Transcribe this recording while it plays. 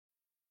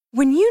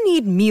When you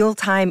need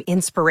mealtime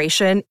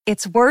inspiration,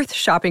 it's worth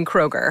shopping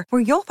Kroger,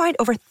 where you'll find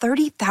over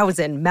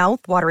 30,000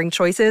 mouth-watering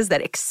choices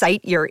that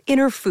excite your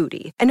inner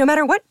foodie. And no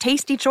matter what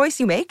tasty choice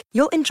you make,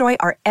 you'll enjoy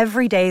our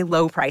everyday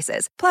low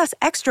prices, plus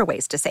extra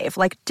ways to save,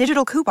 like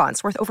digital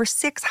coupons worth over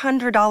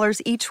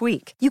 $600 each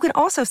week. You can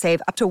also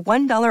save up to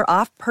 $1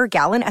 off per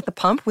gallon at the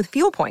pump with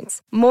fuel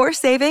points. More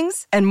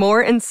savings and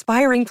more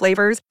inspiring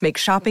flavors make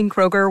shopping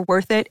Kroger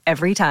worth it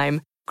every time.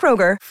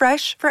 Kroger,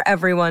 fresh for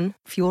everyone.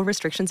 Fuel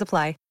restrictions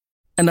apply.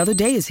 Another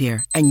day is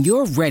here, and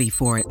you're ready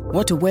for it.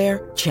 What to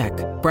wear? Check.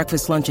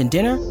 Breakfast, lunch, and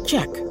dinner?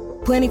 Check.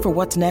 Planning for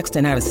what's next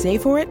and how to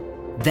save for it?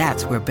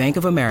 That's where Bank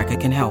of America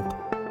can help.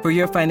 For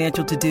your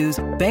financial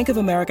to-dos, Bank of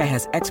America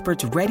has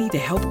experts ready to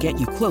help get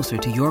you closer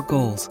to your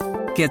goals.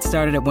 Get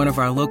started at one of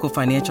our local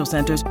financial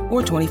centers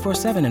or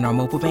 24/7 in our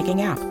mobile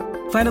banking app.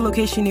 Find a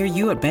location near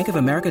you at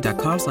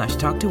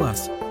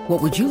bankofamerica.com/talktous.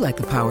 What would you like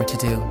the power to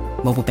do?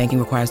 Mobile banking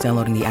requires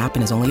downloading the app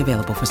and is only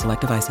available for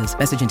select devices.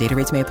 Message and data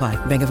rates may apply.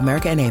 Bank of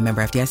America N.A.,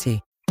 member FDIC.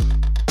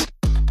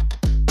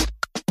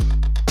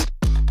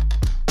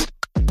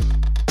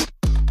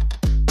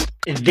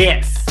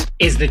 This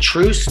is the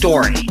true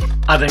story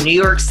of a New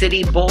York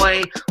City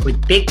boy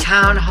with big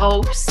town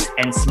hopes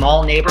and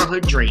small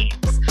neighborhood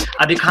dreams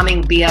of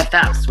becoming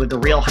BFFs with the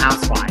Real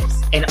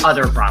Housewives and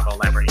other Bravo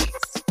celebrities.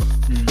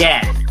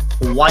 Then,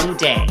 one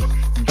day,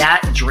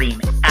 that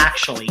dream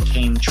actually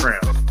came true.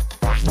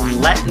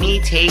 Let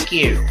me take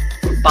you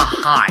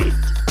behind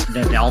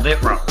the velvet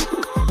rope.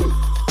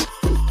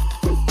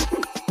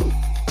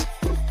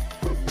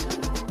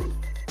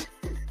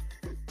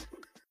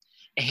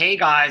 Hey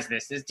guys,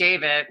 this is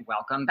David.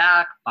 Welcome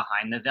back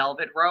behind the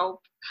velvet rope.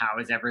 How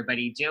is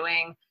everybody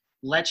doing?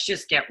 Let's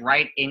just get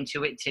right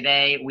into it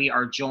today. We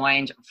are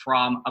joined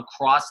from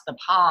across the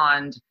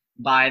pond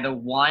by the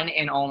one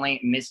and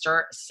only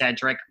Mr.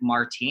 Cedric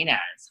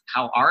Martinez.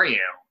 How are you?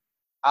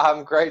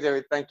 I'm great,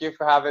 David. Thank you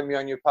for having me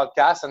on your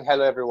podcast, and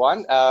hello,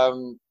 everyone.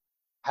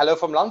 Hello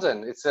from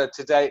London.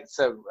 Today it's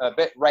a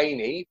bit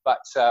rainy, but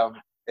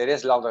it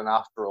is London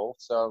after all.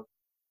 So,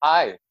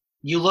 hi.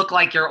 You look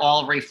like you're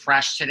all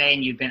refreshed today,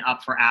 and you've been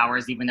up for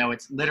hours, even though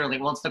it's literally,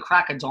 it's the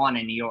crack of dawn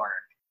in New York.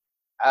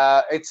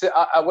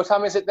 What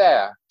time is it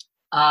there?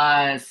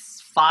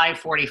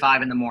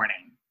 5:45 in the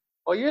morning.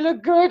 Oh, you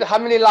look good. How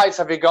many lights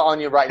have you got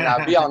on you right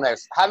now? Be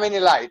honest. How many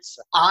lights?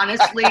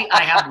 Honestly,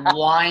 I have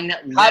one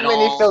little... How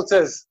many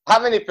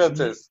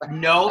filters?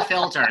 No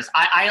filters.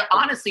 I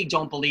honestly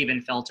don't believe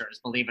in filters,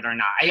 believe it or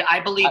not. I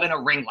believe in a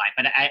ring light,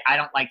 but I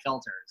don't like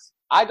filters.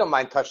 I don't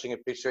mind touching a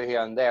picture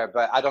here and there,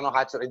 but I don't know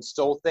how to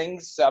install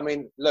things. I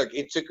mean, look,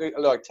 it took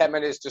 10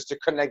 minutes just to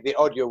connect the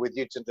audio with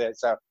you today,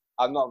 so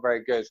I'm not very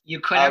good. You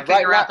couldn't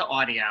figure out the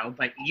audio,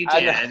 but you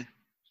did.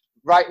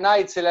 Right now,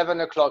 it's 11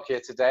 o'clock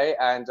here today,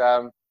 and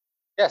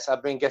yes,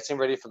 I've been getting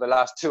ready for the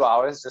last 2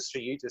 hours just for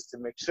you, just to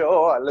make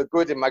sure I look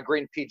good in my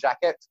green pea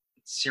jacket.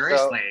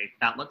 Seriously,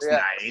 that looks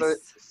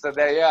nice. So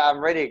there, yeah, I'm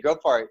ready. Go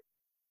for it.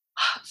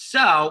 So,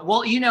 I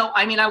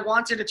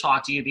wanted to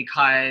talk to you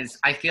because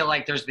I feel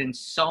like there's been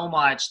so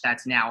much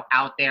that's now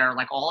out there.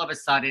 Like all of a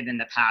sudden in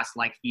the past,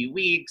 few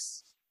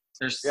weeks,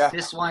 there's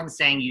this one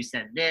saying you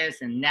said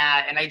this and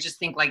that. And I just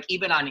think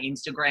even on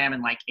Instagram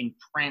and in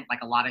print,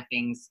 a lot of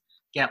things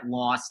get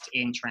lost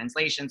in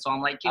translation. So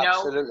I'm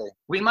Absolutely.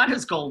 we might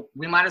as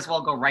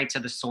well go right to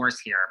the source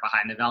here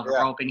behind the velvet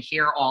rope and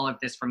hear all of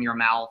this from your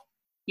mouth,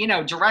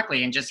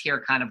 directly, and just hear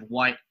kind of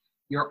what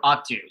you're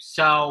up to.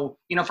 So,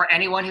 for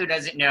anyone who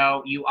doesn't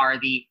know, you are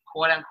the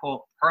quote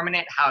unquote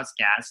permanent house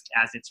guest,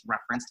 as it's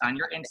referenced on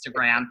your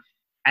Instagram.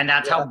 And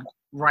that's how,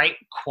 right,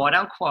 quote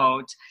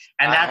unquote.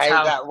 And that's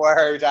how.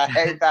 I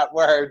hate that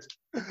word.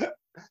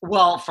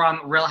 Well, from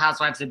Real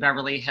Housewives of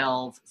Beverly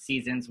Hills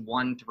seasons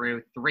 1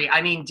 through 3.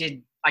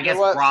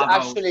 Bravo.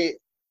 Actually,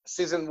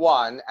 season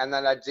 1, and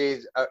then I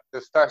did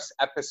the first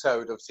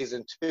episode of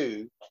season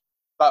 2.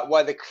 But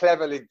what they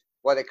cleverly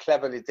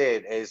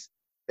did is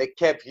they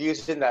kept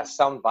using that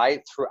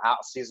soundbite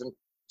throughout season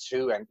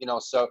 2, and the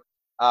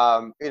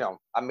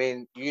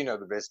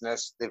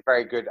business. They're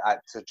very good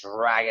at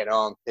dragging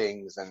on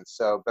things, and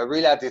so. But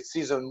really, I did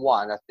season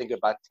 1. I think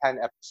about 10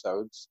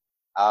 episodes.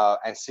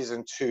 And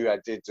season 2, I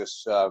did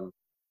just a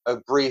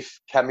brief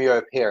cameo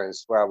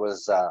appearance where I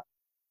was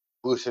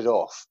booted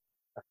off.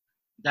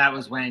 That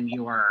was when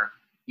you were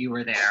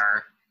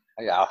there.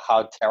 Yeah,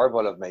 how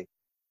terrible of me.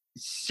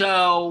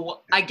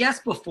 So I guess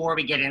before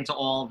we get into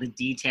all the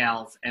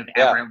details of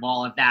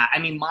all of that,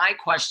 my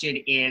question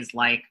is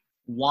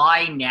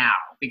why now?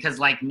 Because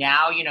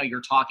now,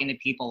 you're talking to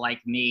people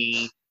like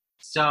me.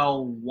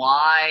 So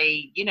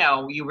why,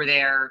 you were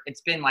there,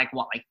 it's been 8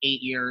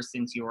 years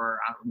since you were,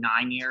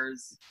 9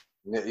 years?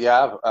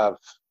 Yeah,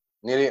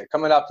 nearly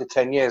coming up to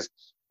 10 years.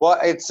 Well,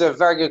 it's a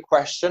very good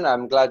question.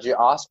 I'm glad you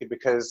asked it,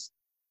 because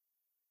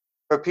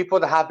for people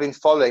that have been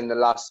following the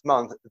last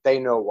month, they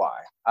know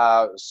why.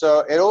 So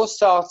it all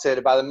started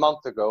about a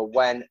month ago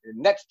when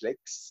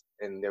Netflix,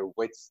 in their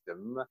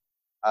wisdom,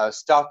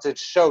 started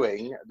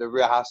showing The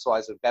Real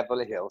Housewives of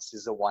Beverly Hills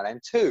season 1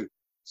 and 2.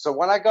 So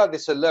when I got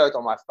this alert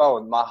on my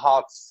phone, my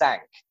heart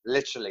sank,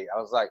 literally. I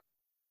was like,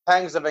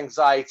 pangs of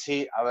anxiety.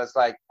 I was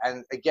like,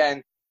 and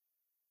again,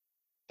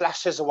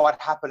 flashes of what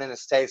happened in the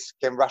States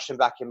came rushing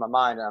back in my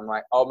mind. And I'm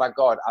like, oh my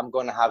God, I'm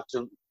going to have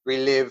to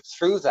relive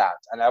through that.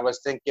 And I was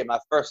thinking,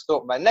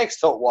 my next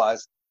thought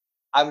was,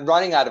 I'm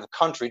running out of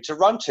country to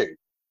run to.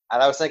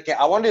 And I was thinking,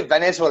 I wonder if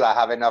Venezuela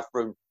have enough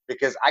room,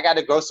 because I got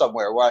to go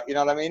somewhere. Well, you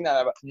know what I mean?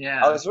 I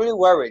was really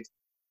worried.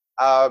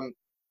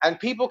 And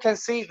people can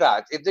see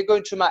that if they go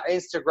into my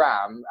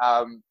Instagram,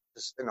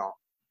 you know,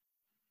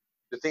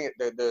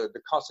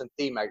 the constant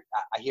theme I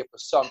hear for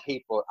some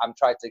people, I'm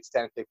trying to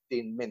extend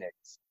 15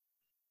 minutes.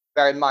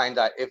 Bear in mind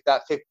that if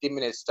that 15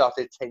 minutes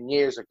started 10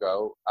 years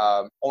ago,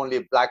 only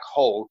a black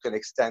hole can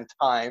extend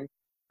time.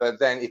 But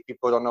then if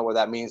people don't know what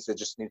that means, they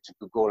just need to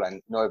Google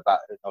and know about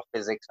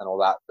physics and all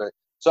that.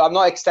 So I'm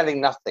not extending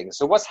nothing.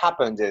 So what's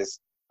happened is,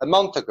 a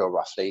month ago,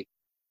 roughly,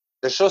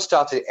 the show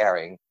started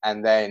airing,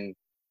 and then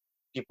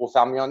people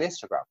found me on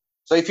Instagram.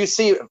 So if you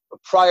see,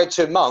 prior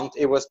to a month,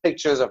 it was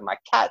pictures of my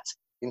cat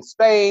in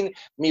Spain,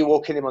 me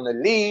walking him on a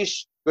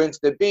leash, going to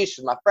the beach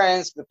with my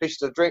friends, the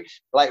pictures of drink,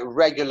 like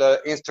regular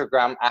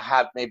Instagram. I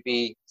had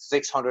maybe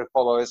 600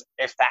 followers,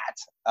 if that,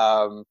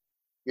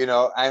 you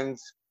know, and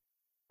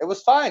it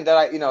was fine.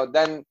 That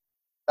then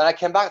I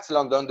came back to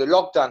London, the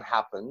lockdown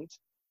happened,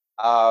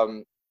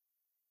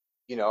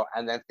 you know,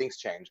 and then things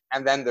changed,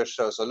 and then the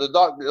show. So the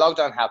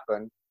lockdown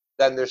happened,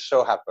 then the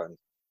show happened.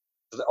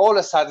 So all of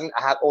a sudden,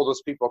 I had all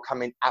those people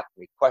coming at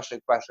me, question,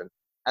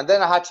 and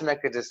then I had to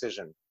make a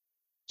decision.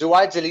 Do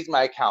I delete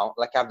my account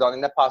like I've done in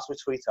the past with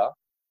Twitter?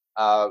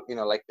 You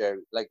know, like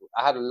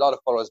I had a lot of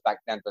followers back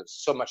then, but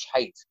so much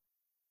hate,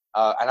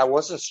 and I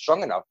wasn't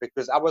strong enough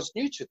because I was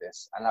new to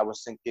this, and I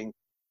was thinking,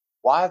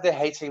 why are they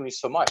hating me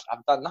so much?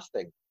 I've done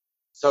nothing.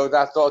 So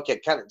I thought,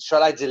 okay,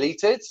 shall I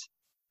delete it?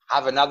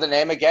 Have another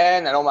name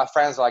again? And all my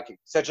friends are like,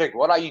 Cedric,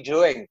 what are you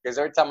doing? Because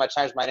every time I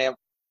change my name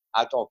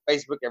out on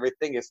Facebook,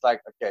 everything, it's like,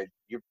 okay,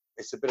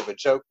 it's a bit of a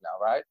joke now,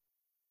 right?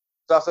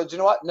 So I said, you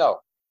know what? No,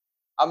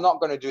 I'm not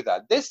going to do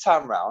that. This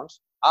time around,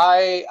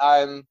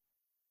 I'm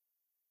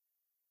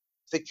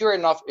secure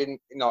enough in,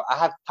 you know, I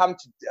have come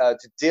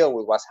to deal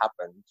with what's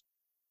happened,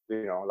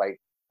 you know,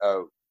 like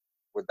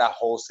with that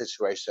whole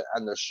situation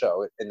and the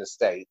show in the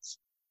States.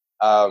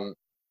 I'm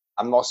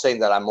not saying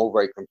that I'm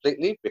over it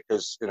completely,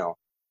 because, you know,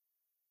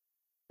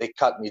 they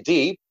cut me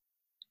deep,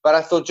 but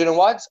I thought, you know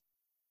what?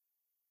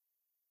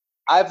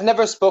 I've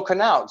never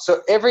spoken out.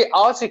 So every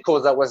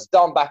article that was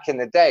done back in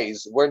the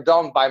days were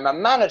done by my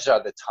manager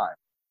at the time,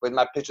 with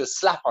my picture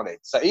slap on it.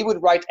 So he would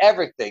write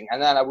everything,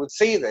 and then I would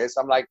see this,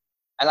 I'm like,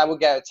 and I would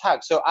get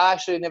attacked. So I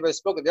actually never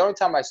spoke. The only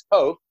time I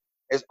spoke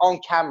is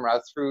on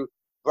camera through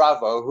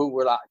Bravo, who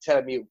were like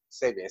telling me,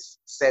 say this,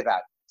 say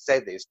that, say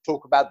this,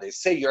 talk about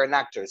this, say you're an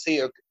actor, say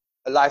you're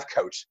a life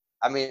coach.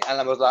 I mean,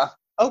 and I was like,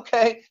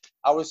 okay.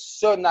 I was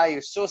so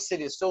naive, so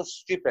silly, so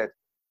stupid.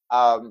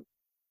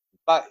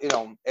 But you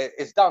know,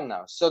 it's done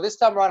now. So this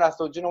time around, I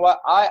thought, you know what?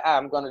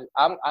 I'm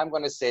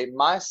gonna say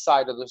my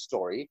side of the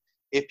story.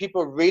 If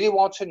people really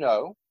want to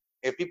know,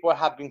 if people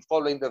have been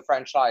following the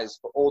franchise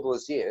for all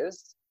those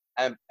years,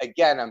 and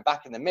again, I'm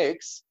back in the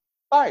mix,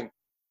 fine.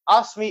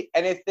 Ask me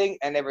anything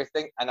and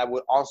everything, and I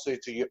will answer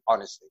to you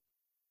honestly.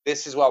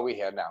 This is why we're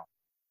here now.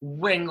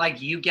 When,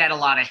 like, you get a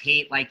lot of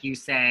hate, like you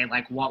say,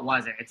 like, what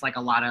was it? It's like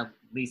a lot of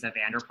Lisa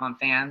Vanderpump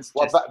fans.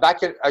 Well,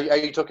 are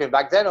you talking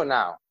back then or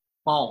now?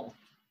 Both.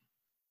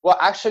 Well,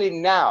 actually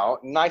now,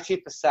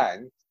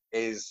 90%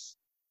 is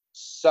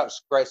such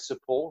great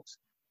support.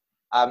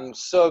 I'm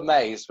so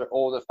amazed with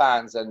all the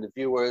fans and the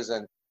viewers,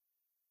 and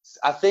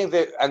I think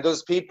that, and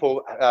those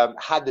people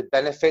had the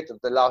benefit of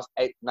the last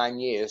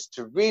 8-9 years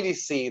to really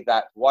see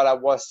that what I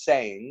was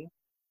saying,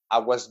 I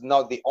was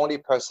not the only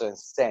person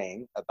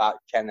saying about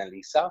Ken and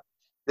Lisa.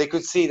 They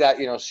could see that,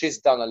 you know, she's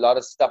done a lot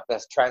of stuff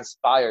that's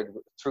transpired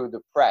through the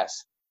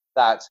press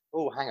that,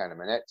 oh, hang on a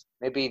minute,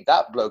 maybe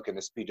that bloke in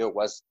the Speedo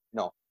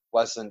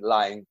wasn't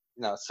lying,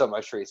 you know, so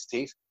much for his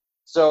teeth.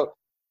 So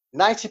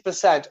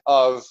 90%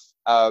 of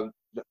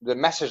the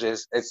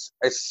messages, it's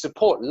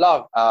support,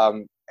 love,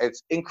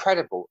 it's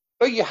incredible.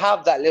 But you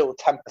have that little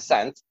 10%,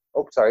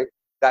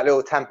 that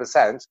little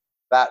 10%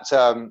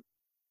 that,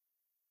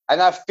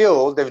 and I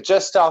feel they've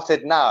just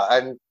started now,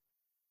 and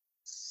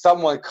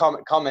someone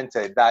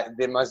commented that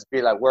they must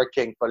be like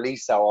working for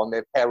Lisa on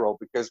their payroll,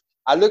 because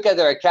I look at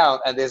their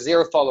account and there's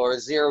 0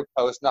 followers, 0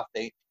 posts,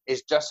 nothing.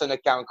 It's just an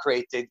account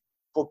created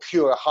for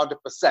pure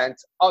 100%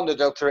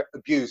 unadulterated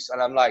abuse.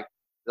 And I'm like,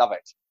 love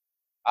it.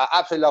 I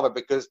absolutely love it,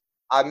 because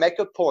I make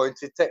a point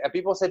to take, and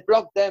people say,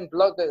 block them,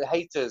 block the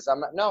haters. I'm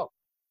like, no,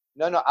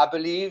 I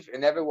believe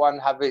in everyone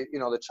having, you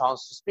know, the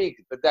chance to speak,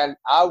 but then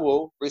I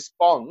will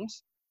respond,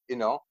 you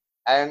know,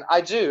 and I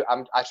do.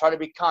 I try to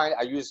be kind.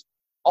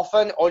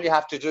 Often all you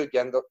have to do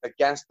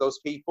against those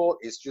people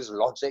is use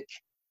logic,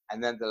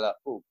 and then they're like,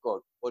 oh God,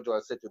 what do I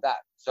say to that?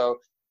 So,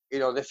 you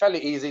know, they're fairly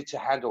easy to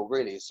handle,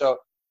 really. So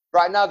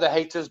right now the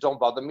haters don't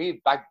bother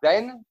me. Back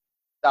then,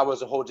 that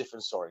was a whole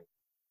different story.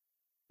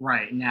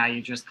 Right. Now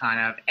you just kind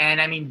of, and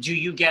I mean, do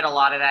you get a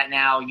lot of that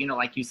now? You know,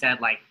 like you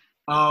said, like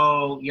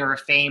oh, you're a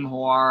fame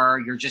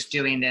whore, you're just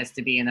doing this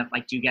to be in the,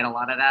 like, do you get a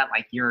lot of that?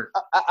 Like, you're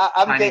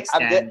I'm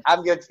getting,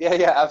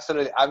 yeah,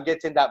 absolutely. I'm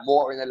getting that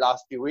more in the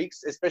last few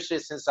weeks, especially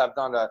since I've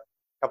done a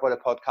couple of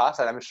podcasts,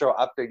 and I'm sure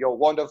after your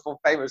wonderful,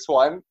 famous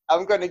one,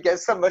 I'm going to get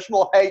so much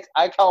more hate.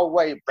 I can't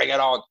wait. Bring it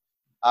on.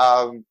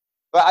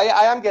 But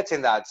I am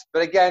getting that.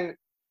 But again,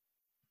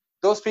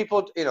 those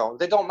people, you know,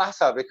 they don't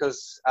matter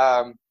because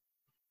I've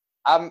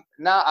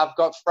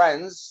got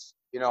friends,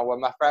 you know, when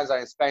my friends are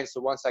in Spain.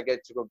 So once I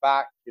get to go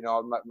back, you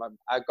know,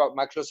 I got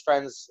my close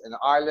friends in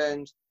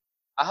Ireland.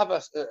 I have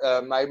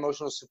my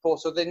emotional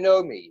support, so they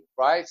know me,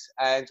 right?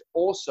 And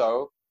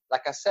also,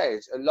 like I said,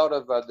 a lot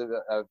of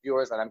the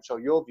viewers, and I'm sure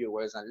your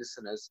viewers and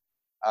listeners,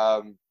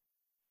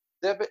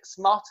 they're a bit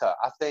smarter.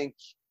 I think,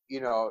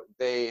 you know,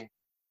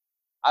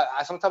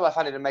 I sometimes I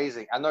find it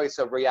amazing. I know it's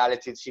a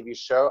reality TV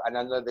show, and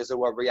I know there's a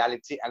word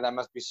reality, and that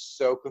must be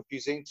so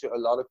confusing to a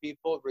lot of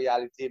people.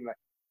 Reality,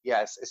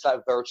 yes, it's like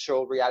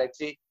virtual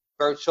reality.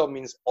 Virtual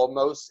means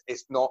almost,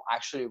 it's not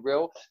actually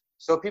real.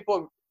 So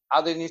people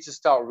either need to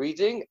start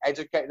reading,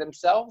 educate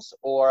themselves,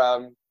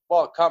 or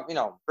come, you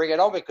know, bring it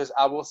on, because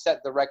I will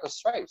set the record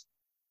straight.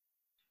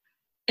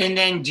 And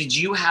then did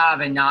you have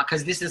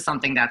because this is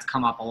something that's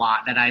come up a lot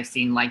that I've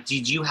seen, like,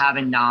 did you have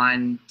a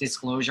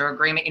non-disclosure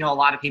agreement? You know, a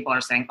lot of people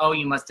are saying, oh,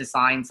 you must have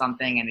signed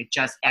something and it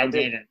just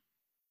ended.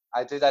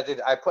 I did.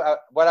 I put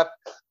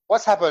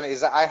what's happened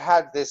is I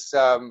had this,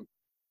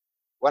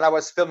 when I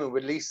was filming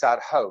with Lisa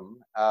at home,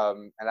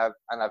 and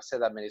I've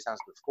said that many times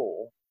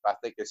before, but I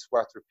think it's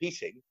worth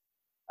repeating.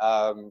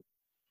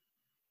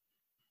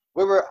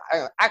 We were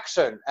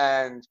action,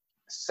 and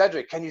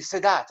Cedric, can you say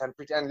that?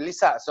 And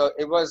Lisa, so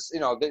it was, you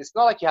know, it's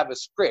not like you have a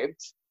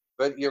script,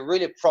 but you're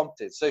really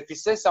prompted. So if you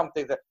say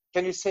something that,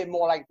 can you say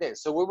more like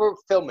this? So we were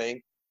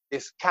filming,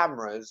 there's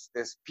cameras,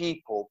 there's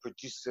people,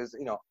 producers,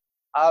 you know,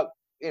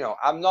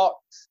 I'm not,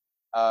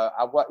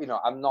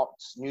 I'm not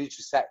new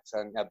to sets,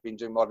 and I've been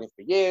doing modeling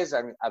for years,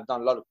 and I've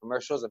done a lot of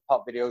commercials and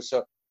pop videos,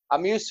 so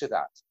I'm used to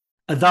that.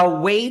 The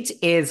wait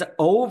is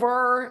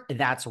over.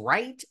 That's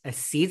right.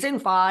 Season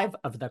 5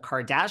 of The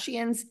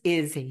Kardashians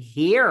is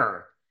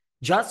here.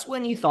 Just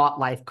when you thought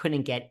life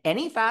couldn't get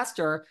any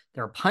faster,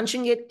 they're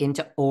punching it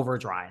into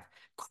overdrive.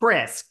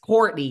 Kris,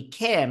 Kourtney,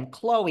 Kim,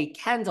 Khloe,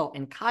 Kendall,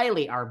 and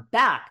Kylie are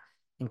back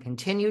and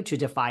continue to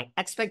defy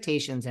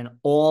expectations in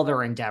all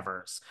their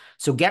endeavors.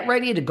 So get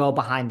ready to go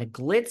behind the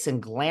glitz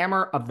and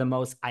glamour of the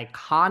most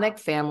iconic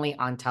family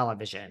on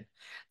television.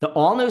 The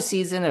all-new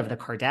season of The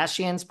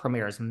Kardashians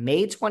premieres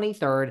May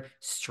 23rd,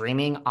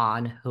 streaming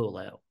on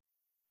Hulu.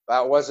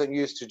 I wasn't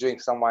used to doing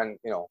someone,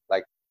 you know,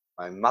 like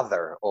my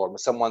mother or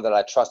someone that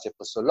I trusted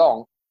for so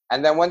long.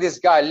 And then when this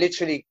guy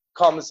literally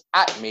comes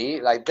at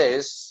me like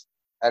this,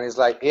 and he's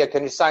like, here,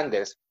 can you sign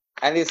this?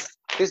 And it's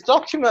this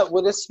document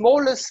with the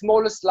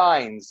smallest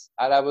lines.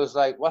 And I was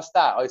like, what's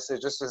that? I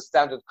said, just a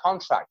standard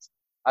contract.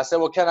 I said,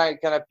 well, can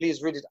I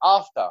please read it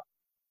after?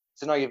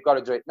 So no, you've got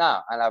to do it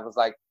now. And I was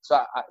like,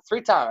 so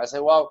 3 times. I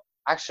said, well,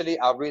 actually,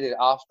 I'll read it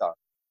after.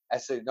 I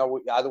said, no,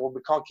 we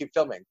can't keep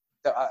filming.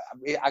 So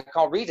I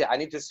can't read it. I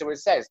need to see what it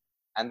says.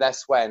 And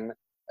that's when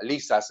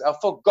Lisa said, oh,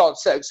 for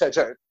God's sake,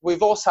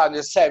 we've all signed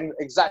the same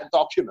exact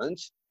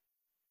document.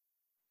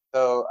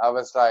 So I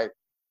was like,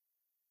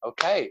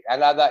 okay.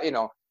 And like that, you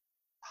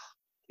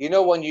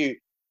know when you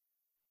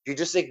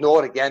just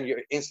ignore it again, your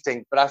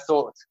instinct. But I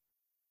thought,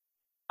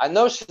 I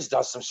know she's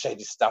done some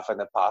shady stuff in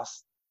the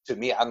past to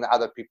me and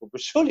other people,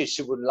 but surely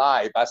she wouldn't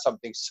lie about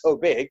something so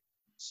big.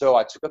 So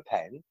I took a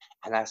pen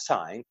and I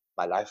signed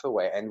my life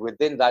away. And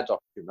within that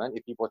document,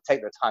 if people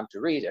take the time to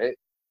read it,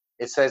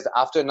 it says that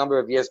after a number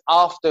of years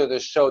after the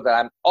show that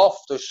I'm off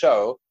the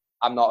show,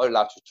 I'm not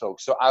allowed to talk.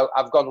 So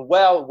I've gone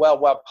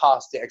well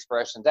past the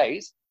expiration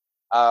days.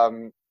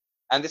 And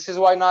this is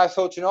why now I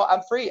thought,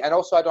 I'm free. And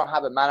also I don't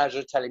have a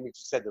manager telling me to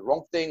say the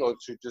wrong thing or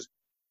to just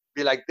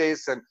be like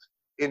this and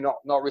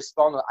not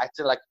respond or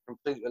acting like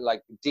completely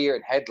like deer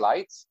in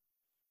headlights.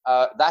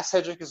 That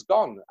Cedric is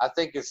gone. I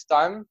think it's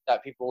time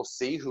that people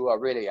see who I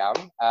really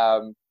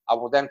am. I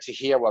want them to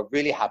hear what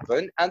really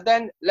happened, and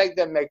then let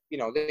them make,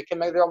 they can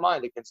make their own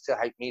mind. They can still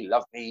hate me,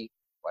 love me,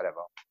 whatever.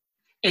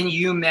 And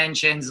you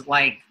mentioned,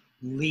 like,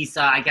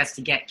 Lisa, I guess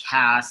to get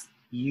cast,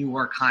 you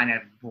were kind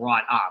of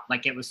brought up.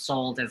 Like, it was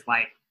sold as,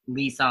 like,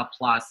 Lisa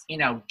plus,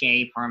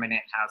 gay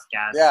permanent house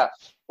guest. Yeah.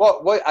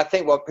 Well, I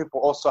think what people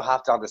also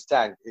have to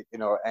understand,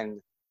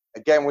 and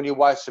again, when you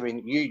watch, I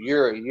mean,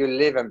 you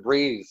live and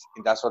breathe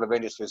in that sort of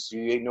industry, so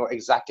you know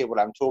exactly what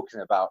I'm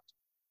talking about.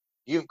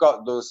 You've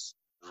got those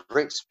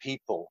rich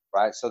people,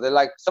 right? So they're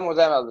like, some of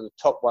them are the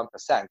top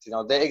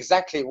 1%. They're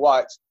exactly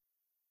what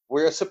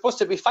we're supposed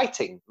to be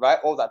fighting, right?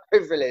 All that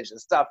privilege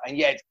and stuff, and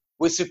yet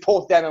we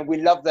support them and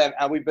we love them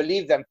and we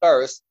believe them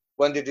first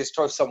when they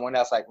destroy someone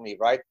else like me,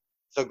 right?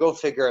 So go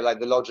figure, like,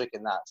 the logic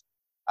in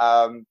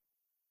that.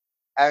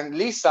 And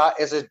Lisa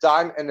is a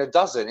dime in a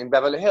dozen in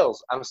Beverly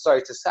Hills, I'm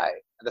sorry to say.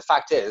 And the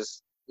fact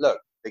is, look,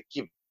 they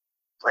keep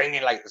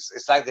bringing, like,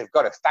 it's like they've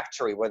got a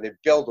factory where they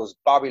build those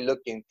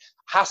Barbie-looking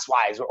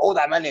housewives with all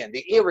that money and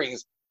the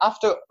earrings.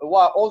 after a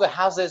while, all the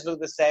houses look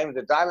the same,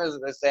 the diamonds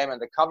are the same,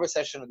 and the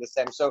conversation are the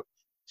same. So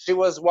she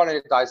was one of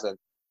the guys.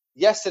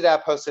 Yesterday, I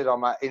posted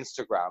on my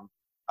Instagram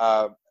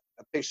a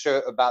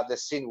picture about the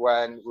scene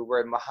when we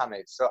were in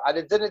Mohammed. So at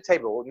the dinner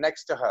table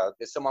next to her,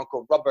 there's someone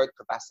called Robert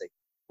Kobasic,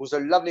 who's a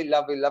lovely,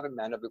 lovely, lovely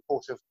man, a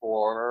reporter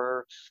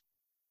for,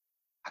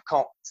 I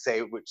can't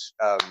say which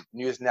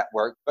news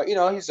network, but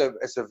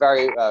it's a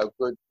very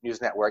good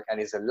news network, and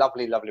he's a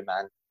lovely, lovely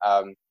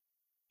man.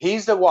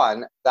 He's the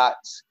one that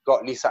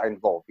got Lisa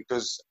involved,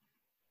 because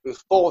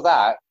before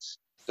that,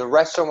 the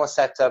restaurant was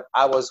set up,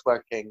 I was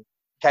working,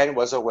 Ken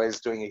was always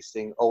doing his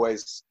thing,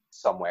 always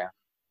somewhere.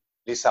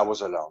 Lisa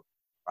was alone,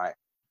 right?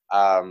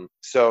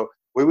 So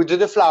we would do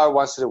the flower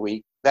once a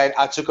week. Then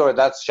I took over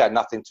that. She had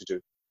nothing to do.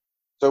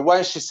 So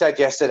when she said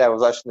yesterday, I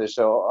was watching the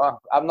show, oh,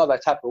 I'm not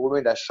that type of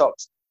woman that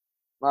shops.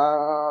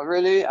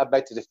 Really? I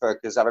beg to differ,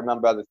 because I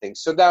remember other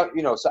things. So then,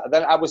 so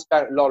then I would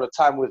spend a lot of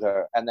time with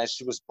her, and then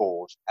she was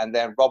bored. And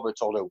then Robert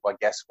told her, well,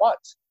 guess what?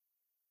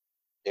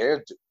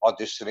 They're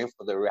auditioning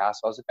for the Real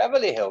Housewives of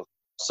Beverly Hills.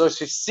 So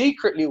she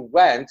secretly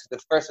went to the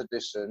first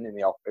audition in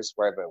the office,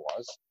 wherever it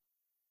was.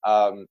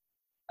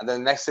 And then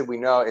the next thing we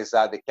know is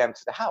that they came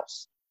to the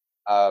house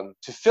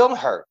to film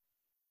her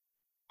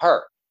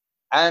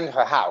and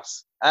her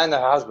house and her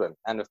husband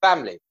and her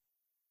family.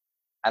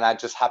 And I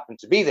just happened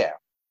to be there,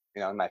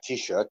 in my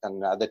T-shirt.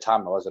 And at the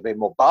time I was a bit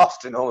more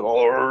buffed,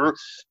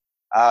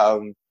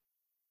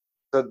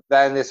 So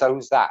then they said,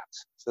 who's that?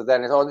 So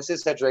then it's, this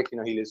is Cedric, he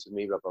lives with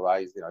me, blah, blah, blah.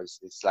 He's,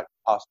 it's like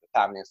part of the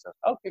family and stuff.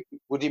 Okay,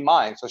 would you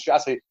mind? So she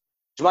asked me, do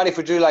you mind if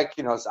we do I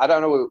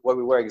don't know where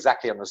we were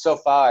exactly, on the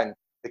sofa, and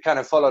they kind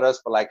of followed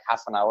us for like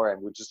half an hour,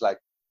 and we're just like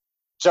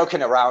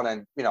joking around.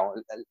 And,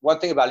 one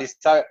thing about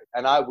Lisa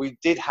and I, we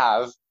did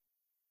have,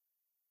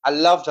 I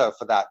loved her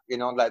for that,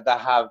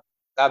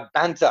 that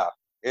banter,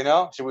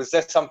 she would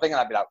say something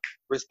and I'd be like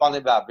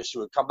responding back, but she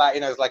would come back,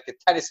 it's like a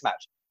tennis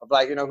match of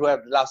like, who had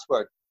the last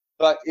word.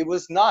 But it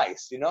was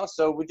nice,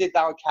 so we did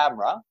that on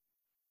camera,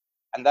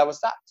 and that was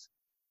that.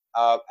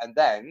 And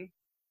then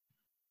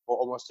for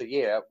almost a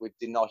year, we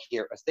did not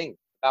hear a thing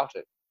about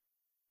it.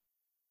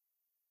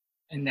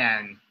 And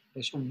then,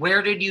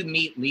 where did you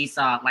meet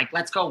Lisa? Like,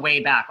 let's go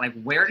way back. Like,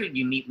 where did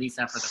you meet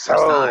Lisa for the first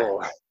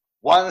time?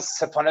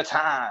 Once upon a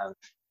time.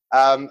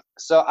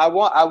 So I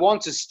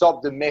want to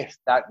stop the myth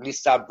that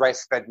Lisa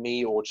breastfed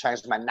me or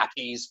changed my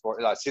nappies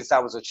since I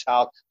was a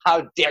child.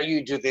 How dare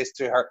you do this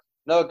to her?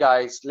 No,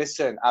 guys,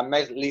 listen. I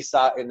met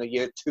Lisa in the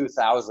year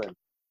 2000.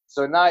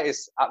 So now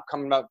it's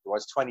coming up. It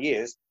was 20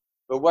 years.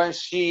 But when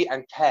she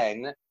and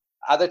Ken,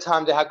 at the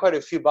time, they had quite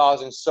a few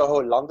bars in Soho,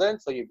 London.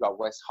 So you've got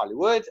West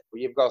Hollywood, or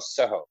you've got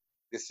Soho.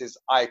 This is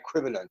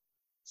equivalent,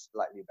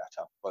 slightly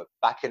better, but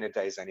back in the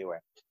days anyway.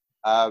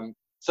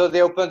 So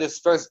they opened this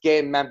first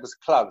gay members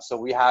club. So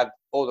we had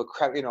all the,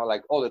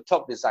 all the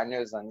top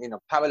designers, and,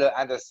 Pamela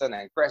Anderson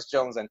and Grace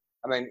Jones. And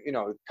Kylie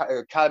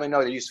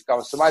Minogue, they used to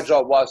come. So my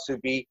job was to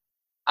be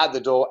at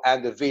the door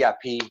and the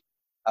VIP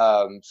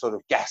sort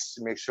of guests,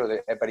 to make sure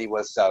that everybody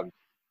was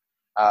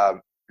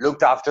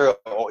looked after,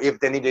 or if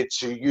they needed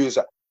to use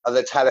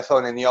the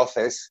telephone in the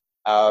office,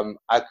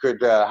 I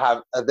could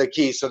have the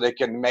key so they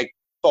can make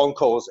phone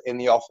calls in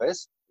the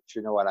office, if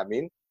you know what I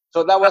mean.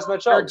 So that was my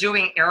job. You're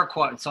doing air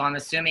quotes, so I'm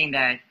assuming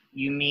that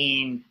you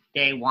mean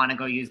they want to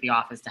go use the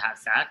office to have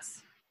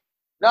sex?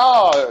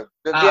 No,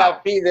 the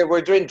VIP, they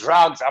were doing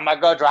drugs. Oh my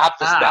God, do I have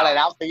to spell it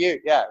out for you?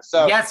 Yeah.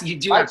 So yes, you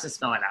do have to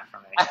spell it out for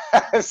me.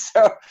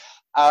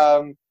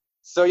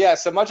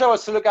 So my job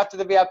was to look after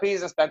the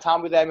VIPs and spend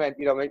time with them, and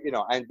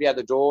and be at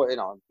the door,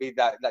 be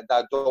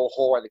that door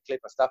whore at the clip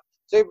and stuff.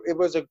 So it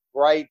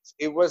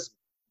was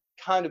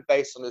kind of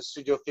based on the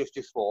Studio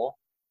 54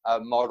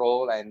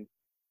 model, and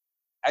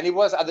it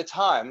was, at the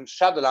time,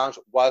 Shadow Lounge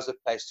was the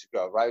place to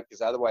go, right? Because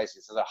otherwise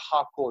it's a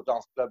hardcore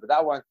dance club. But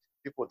that one,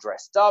 people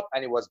dressed up,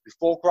 and it was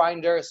before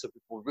Grindr, so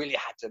people really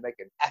had to make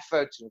an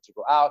effort to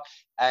go out.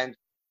 And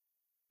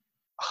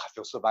I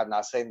feel so bad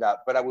now saying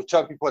that, but I would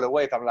turn people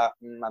away if I'm like,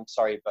 I'm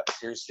sorry, but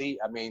seriously,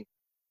 I mean,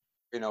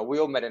 we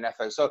all made an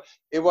effort. So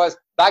it was,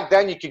 back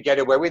then you could get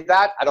away with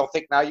that. I don't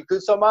think now you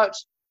could so much.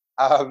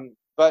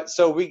 But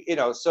so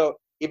so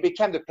it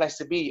became the place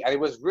to be, and it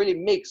was really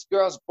mixed,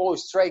 girls,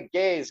 boys, straight,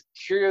 gays,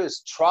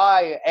 curious,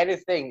 try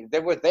anything. They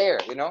were there,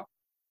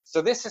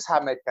 So this is how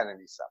I met Ken and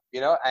Lisa,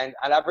 and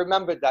I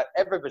remembered that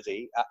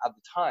everybody at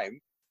the time,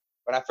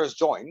 when I first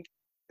joined,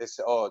 they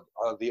said,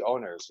 the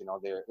owners,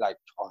 they're like,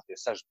 they're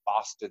such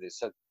bastard. They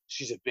said,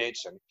 she's a bitch,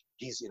 and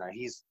he's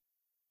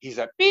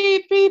a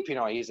beep, beep,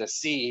 he's a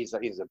C, he's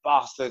a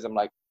bastard. I'm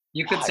like,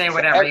 you could say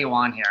whatever you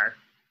want here.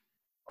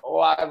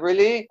 Oh,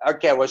 really?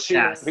 Okay, well,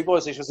 people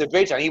would say she was a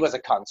bitch, and he was a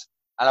cunt.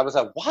 And I was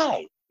like,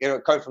 why?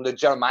 Coming from the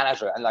general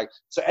manager. And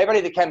so everybody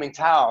that came in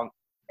town,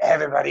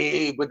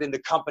 everybody within the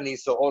company,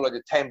 so all of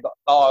the 10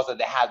 bars that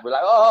they had were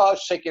like,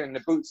 shaking in the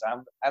boots.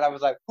 And I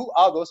was like, who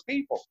are those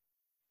people?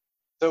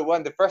 So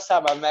when the first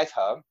time I met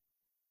her,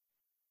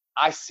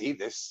 I see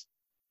this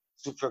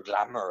super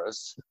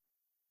glamorous,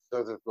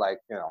 sort of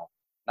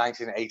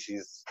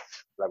 1980s,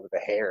 with the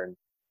hair and,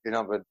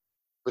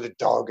 with a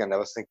dog. And I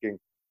was thinking,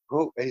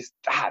 who is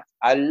that?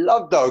 I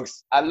love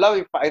dogs. I love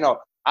it. You know,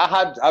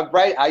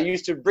 I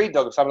used to breed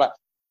dogs. So I'm like,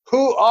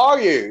 who are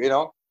you? You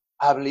know,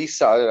 I'm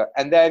Lisa.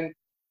 And then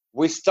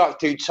we stuck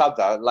to each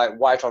other like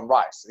white on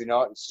rice. You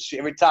know, so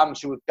every time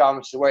she would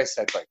come, she always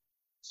said like,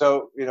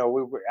 so, you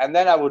know, and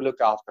then I would look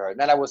after her. And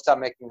then I would start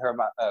making her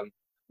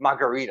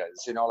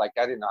margaritas, you know, like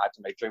I didn't know how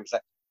to make drinks.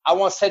 Like, I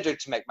want Cedric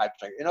to make my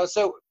drink, you know,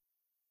 so,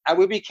 and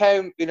we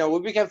became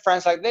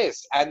friends like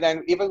this. And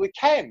then even with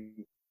Ken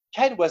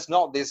was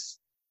not this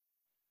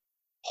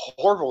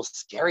horrible,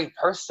 scary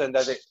person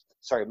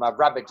sorry, my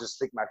rabbit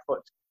just licked my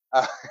foot.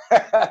 I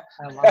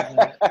love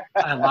it.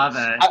 I love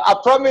it. I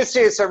promise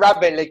you it's a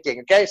rabbit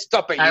licking, okay?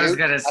 Stop it, I was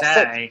going to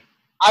say.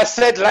 I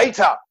said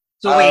later.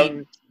 So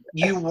wait,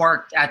 you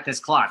worked at this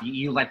club.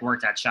 You like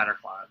worked at Shutter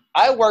Club.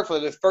 I worked for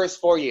the first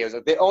 4 years.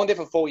 They owned it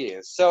for 4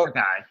 years. So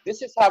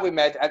This is how we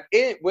met.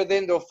 And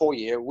within the 4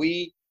 years,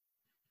 we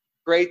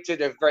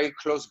created a very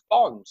close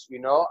bond, you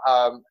know.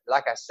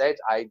 Like I said,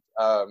 by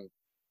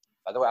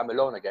the way, I'm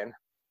alone again.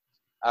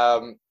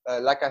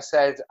 Like I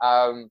said,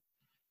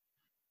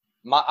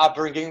 my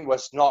upbringing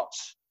was not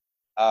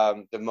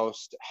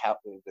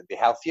the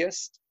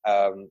healthiest.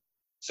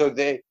 So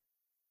they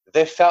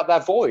felt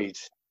that void.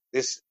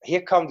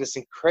 Here comes this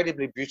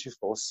incredibly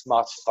beautiful,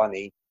 smart,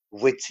 funny,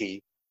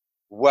 witty,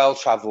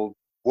 well-traveled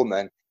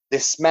woman.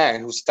 This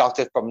man who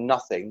started from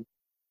nothing,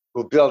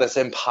 who built this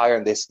empire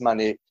and this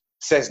money,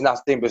 says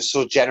nothing but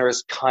so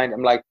generous, kind.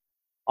 I'm like,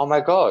 oh my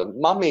God,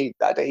 mommy,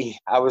 daddy.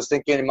 I was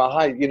thinking in my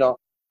heart, you know.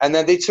 And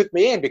then they took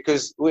me in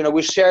because, you know,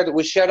 we shared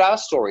our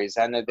stories,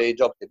 and they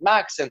adopted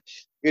Max, and,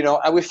 you know,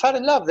 and we fell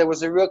in love. There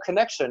was a real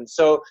connection.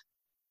 So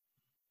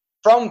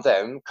from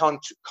them,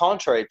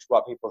 contrary to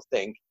what people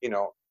think, you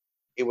know,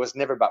 it was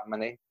never about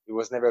money. It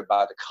was never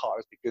about the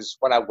cars, because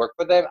when I worked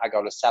for them, I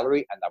got a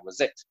salary and that was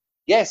it.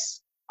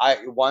 Yes,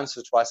 once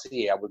or twice a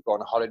year, I would go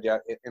on a holiday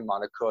in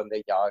Monaco and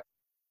they yard,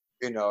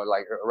 you know,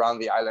 like around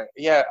the island.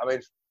 Yeah, I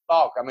mean,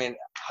 fuck. I mean,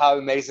 how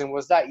amazing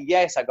was that?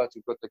 Yes, I got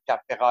to go to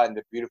Cap Ferrat in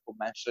the beautiful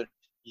mansion.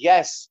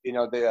 Yes, you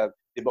know, they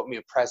bought me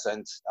a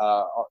present,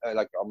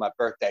 like on my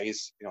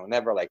birthdays, you know,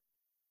 never like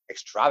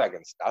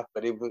extravagant stuff,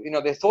 but it was, you know,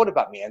 they thought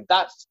about me, and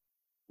that's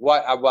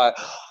what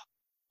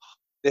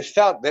they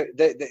felt.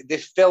 They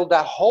filled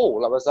that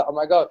hole. I was like, oh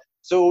my God.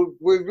 So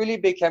we really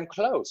became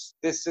close.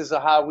 This is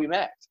how we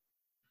met.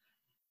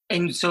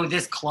 And so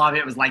this club,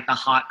 it was like the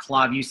hot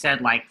club. You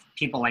said like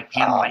people like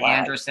Pamela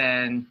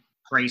Anderson,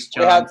 Grace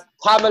Jones. We had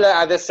Pamela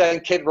Anderson,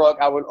 Kid Rock,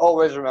 I will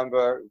always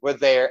remember, were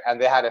there,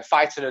 and they had a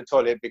fight in the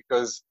toilet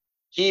because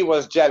he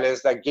was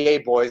jealous that gay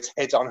boys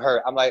hit on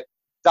her. I'm like,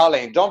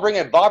 darling, don't bring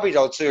a Barbie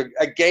doll to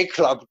a gay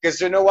club,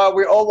 because you know what?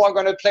 We all want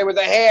to play with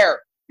the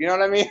hair. You know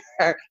what I mean?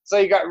 So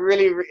it got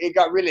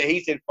really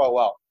heated for a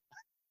while.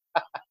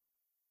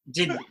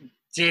 Did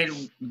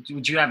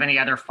you have any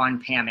other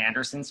fun Pam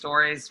Anderson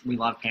stories? We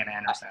love Pam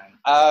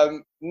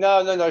Anderson.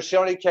 No. She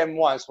only came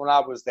once when I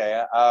was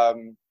there.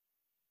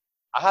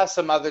 I have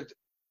some other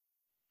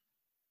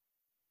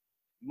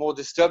more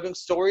disturbing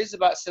stories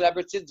about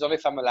celebrities. I don't know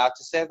if I'm allowed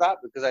to say that,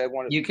 because I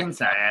want to. You can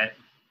say it.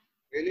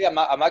 Really? Am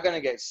I going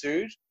to get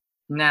sued?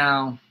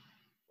 No.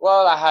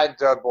 Well, I had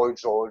Boy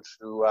George,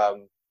 who,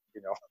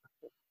 you know,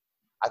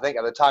 I think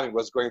at the time he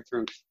was going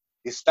through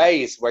his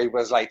phase where he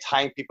was like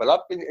tying people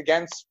up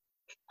against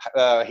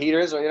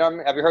heaters. Or, you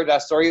know, have you heard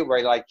that story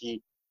where like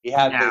he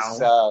had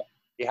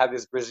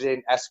this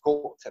Brazilian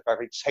escort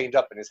apparently chained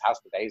up in his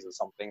house for days or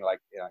something, like,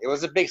 you know, it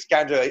was a big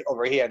scandal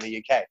over here in the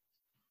UK.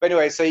 But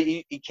anyway, so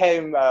he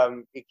came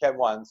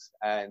once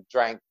and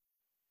drank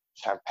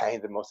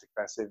champagne, the most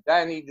expensive.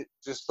 Then he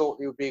just thought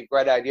it would be a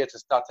great idea to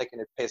start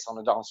taking a piss on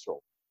the dance floor.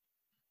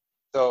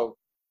 So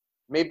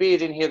maybe you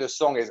didn't hear the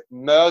song is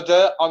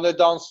Murder on the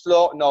Dance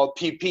Floor, no,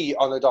 PP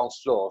on the dance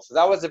floor. So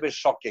that was a bit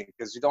shocking,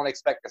 because you don't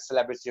expect a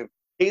celebrity of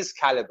his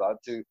caliber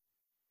to,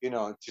 you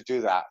know, to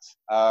do that.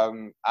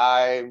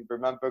 I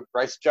remember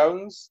Grace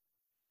Jones.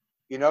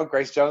 You know,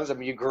 Grace Jones, I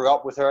mean, you grew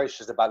up with her.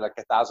 She's about like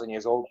 1,000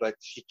 years old, but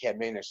she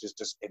came in and she's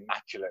just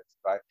immaculate,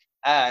 right?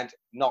 And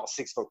not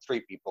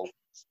 6'3" people.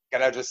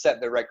 Can I just set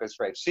the record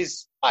straight?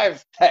 She's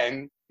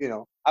 5'10", you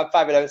know. I'm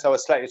 5'11", so I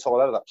was slightly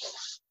taller than that.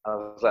 I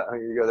was like, oh,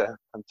 you go there.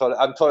 I'm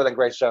taller than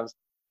Grace Jones.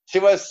 She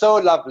was so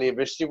lovely,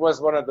 but she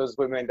was one of those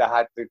women that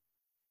had to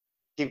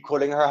keep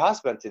calling her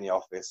husband in the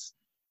office.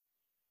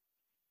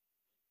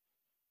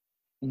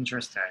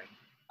 Interesting.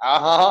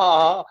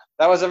 That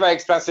was a very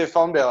expensive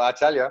phone bill, I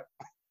tell you.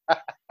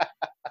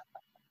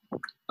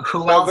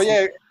 Who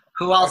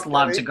else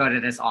loved to go to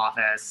this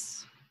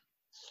office?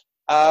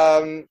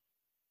 I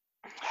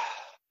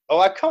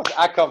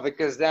can't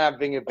because then I'm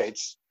being a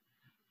bitch.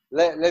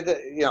 Let's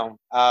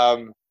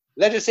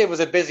just say it was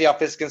a busy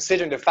office,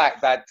 considering the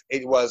fact that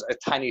it was a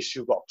tiny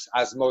shoebox,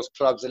 as most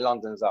clubs in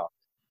London are.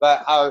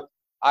 But I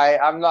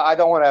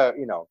don't want to,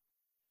 you know.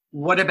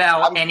 What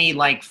about any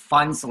like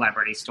fun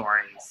celebrity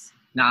stories?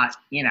 Not,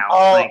 you know.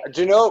 Oh,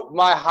 do you know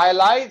my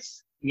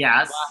highlights?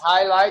 Yes.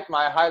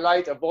 My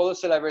highlight of all the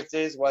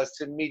celebrities was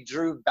to meet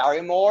Drew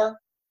Barrymore,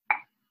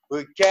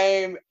 we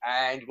came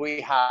and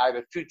we had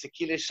a few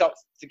tequila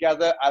shots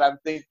together, and I'm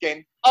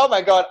thinking, oh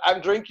my God,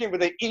 I'm drinking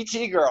with an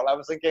ET girl. I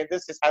was thinking,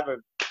 this is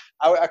heaven.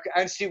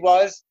 And she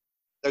was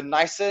the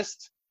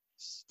nicest,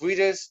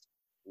 sweetest,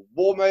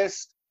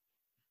 warmest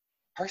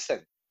person.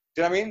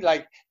 Do you know what I mean?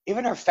 Like,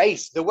 even her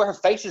face, the way her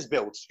face is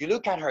built, you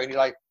look at her and you're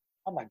like,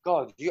 oh my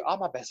God, you are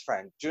my best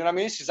friend. Do you know what I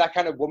mean? She's that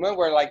kind of woman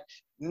where like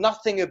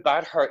nothing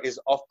about her is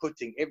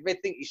off-putting.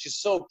 Everything is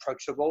just so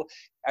approachable.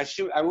 And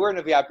we're in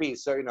a VIP,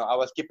 so, you know, I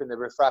was keeping the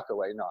riffraff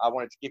away. You know, I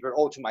wanted to keep it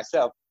all to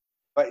myself.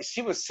 But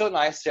she was so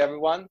nice to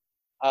everyone.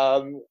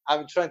 I'm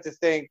trying to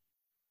think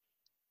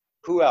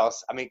who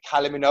else. I mean,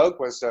 Kylie Minogue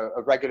was a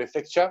regular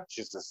fixture.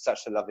 She's such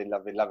a lovely,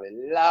 lovely, lovely,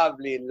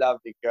 lovely,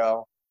 lovely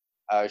girl.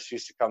 She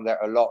used to come there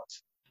a lot.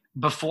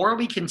 Before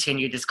we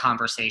continue this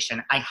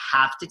conversation, I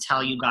have to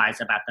tell you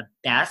guys about the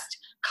best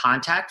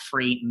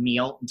contact-free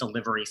meal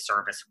delivery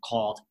service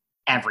called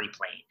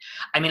EveryPlate.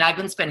 I mean, I've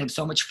been spending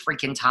so much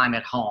freaking time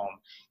at home.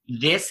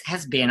 This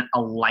has been a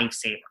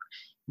lifesaver.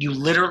 You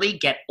literally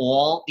get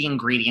all the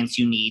ingredients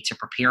you need to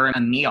prepare a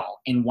meal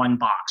in one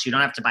box. You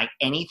don't have to buy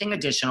anything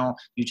additional.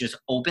 You just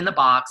open the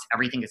box,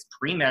 everything is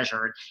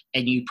pre-measured,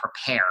 and you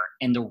prepare.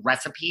 And the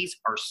recipes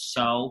are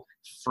so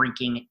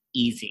freaking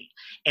easy.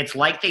 It's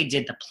like they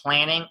did the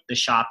planning, the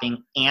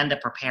shopping, and the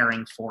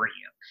preparing for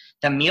you.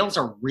 The meals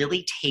are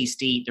really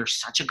tasty. There's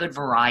such a good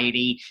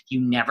variety.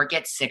 You never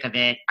get sick of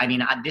it. I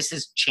mean, this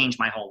has changed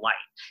my whole life.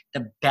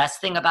 The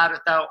best thing about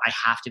it, though, I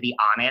have to be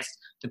honest,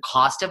 the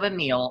cost of a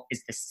meal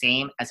is the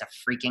same as a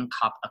freaking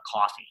cup of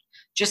coffee.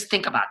 Just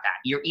think about that.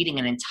 You're eating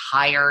an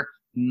entire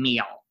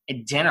meal, a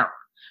dinner,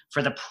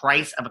 for the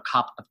price of a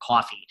cup of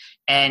coffee.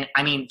 And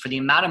I mean, for the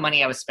amount of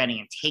money I was spending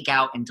in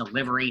takeout and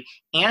delivery,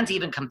 and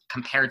even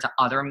compared to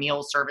other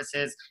meal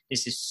services,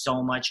 this is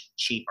so much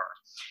cheaper.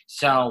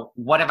 So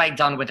what have I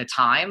done with the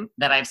time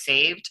that I've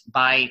saved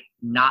by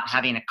not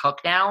having to cook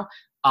now?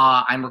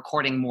 I'm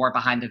recording more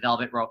Behind the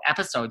Velvet Rope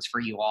episodes for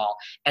you all.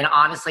 And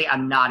honestly,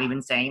 I'm not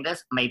even saying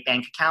this. My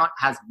bank account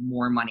has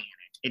more money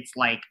in it. It's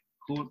like,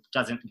 who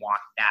doesn't want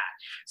that?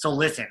 So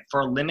listen,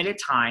 for a limited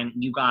time,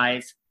 you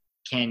guys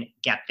can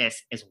get this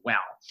as well.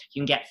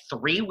 You can get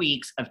 3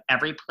 weeks of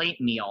EveryPlate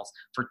meals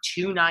for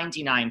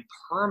 $2.99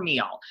 per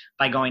meal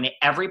by going to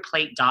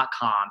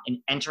everyplate.com and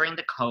entering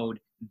the code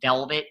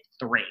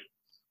VELVET3.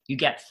 You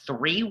get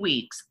 3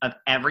 weeks of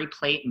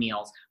EveryPlate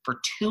meals for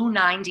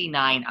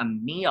 $2.99 a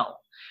meal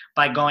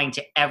by going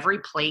to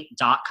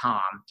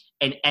everyplate.com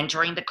and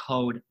entering the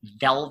code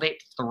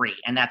VELVET3.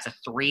 And that's a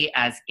 3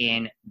 as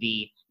in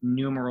the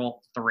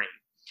numeral 3.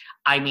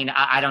 I mean,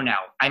 I don't know.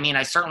 I mean,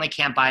 I certainly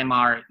can't buy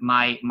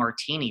my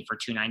martini for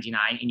 $2.99,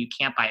 and you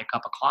can't buy a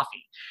cup of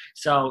coffee.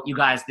 So, you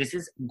guys, this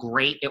is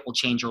great. It will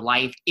change your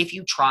life. If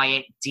you try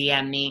it,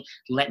 DM me.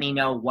 Let me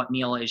know what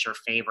meal is your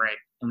favorite,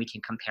 and we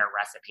can compare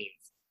recipes.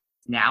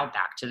 Now,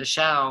 back to the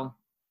show.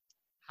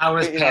 How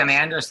was Pam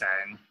Anderson?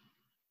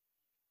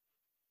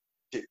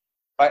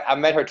 I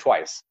met her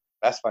twice.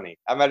 That's funny.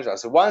 I met her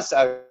twice. So once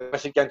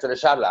she came to the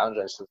Shad Lounge,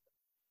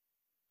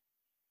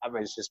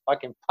 and she's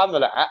fucking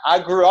Pamela. I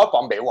grew up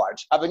on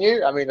Baywatch, haven't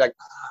you? I mean, like,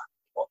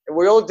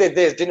 we all did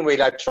this, didn't we?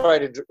 Like, try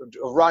to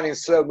run in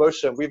slow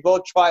motion. We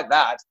both tried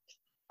that.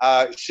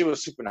 She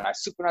was super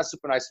nice,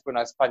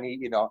 funny,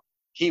 you know.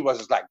 He was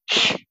just like,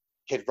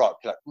 Kid Rock,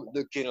 like,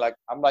 looking like,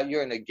 I'm like,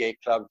 you're in a gay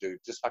club, dude.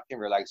 Just fucking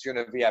relax. You're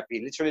in a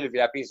VIP. Literally, the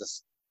VIP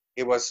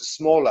it was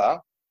smaller.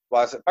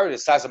 Was probably the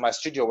size of my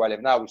studio where I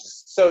live now, which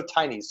is so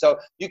tiny. So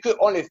you could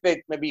only fit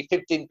maybe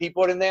 15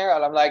 people in there.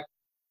 And I'm like,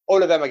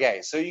 all of them are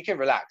gay, so you can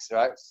relax,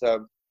 right?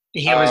 So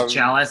he was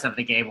jealous of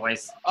the gay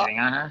boys getting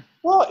on her.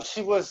 Well,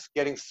 she was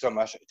getting so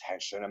much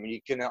attention. I mean,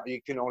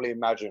 you can only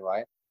imagine,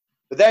 right?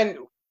 But then,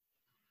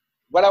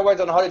 when I went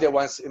on holiday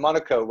once in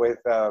Monaco with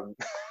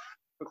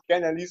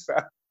Ken and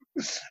Lisa,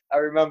 I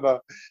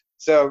remember.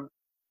 So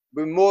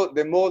we moored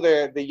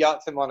the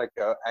yacht in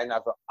Monaco, and I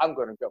thought, I'm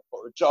going to go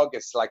for a jog.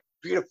 It's like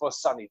beautiful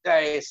sunny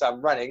day, so I'm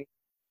running,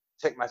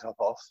 take myself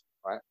off,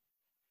 right?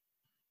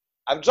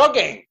 I'm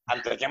jogging.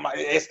 I'm thinking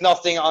it's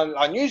nothing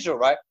unusual,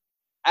 right?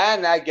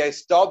 And I get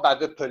stopped by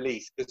the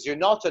police because you're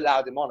not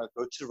allowed in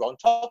Monaco to run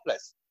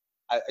topless.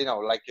 You know,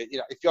 like, you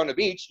know, if you're on the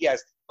beach,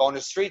 yes, but on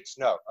the streets,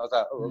 no. I was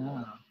like, oh.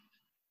 No.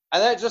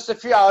 And then just a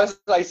few hours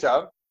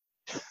later,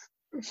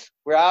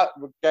 we're out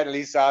with Ken and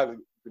Lisa,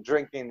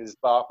 drinking in this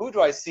bar. Who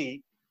do I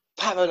see?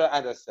 Pamela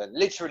Anderson,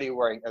 literally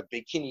wearing a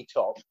bikini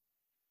top,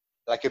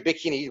 like a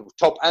bikini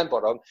top and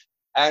bottom,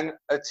 and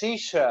a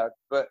t-shirt,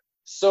 but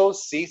so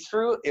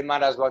see-through, it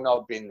might as well not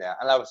have been there.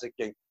 And I was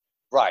thinking,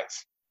 right,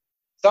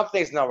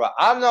 something's not right.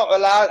 I'm not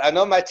allowed. I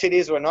know my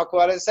titties were not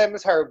quite the same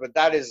as her, but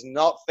that is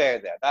not fair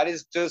there. That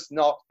is just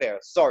not fair.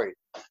 Sorry.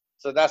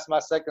 So that's my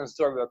second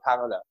story with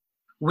Pamela.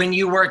 When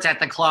you worked at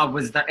the club,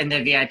 in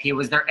the VIP,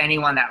 was there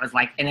anyone that was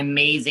like an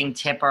amazing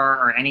tipper,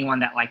 or anyone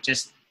that like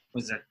just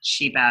was a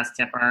cheap-ass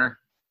tipper?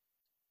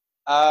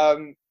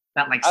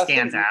 That like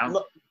stands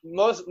out.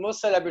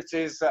 Most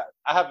celebrities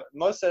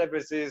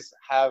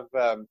have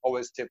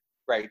always tipped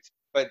great,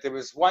 but there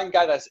was one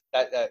guy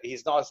that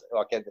he's not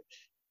okay.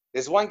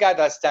 There's one guy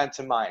that stands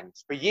to mind.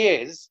 For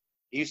years,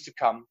 he used to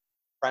come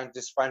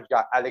this French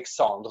guy,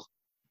 Alexandre,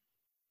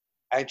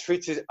 and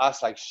treated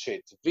us like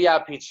shit,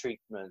 VIP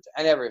treatment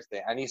and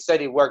everything. And he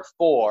said he worked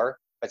for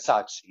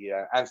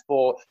Versace and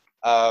for,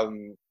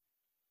 no,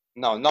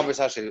 not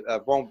Versace,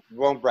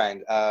 wrong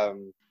brand.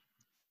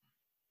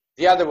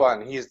 The other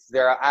one,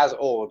 they're as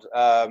old.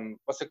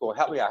 What's it called?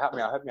 Help me out.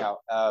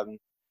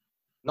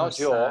 Not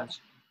Dior.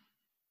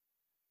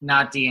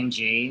 Not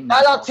D&G.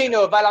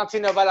 Valentino.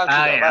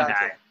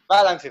 Okay.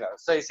 Valentino.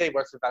 So he said he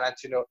works with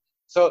Valentino.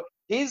 So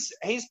his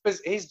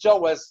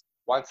job was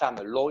one time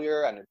a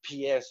lawyer and a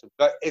PA,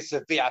 but it's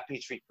a VIP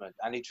treatment,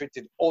 and he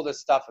treated all the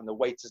stuff and the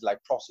waiters like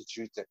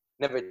prostitutes, and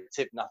never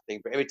tipped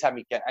nothing. But every time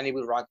he can, and he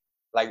would run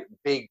like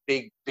big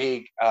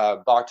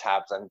bar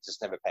tabs and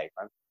just never pay.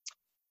 Right?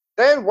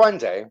 Then one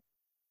day,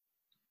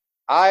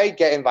 I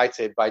get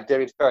invited by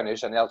David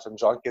Furnish and Elton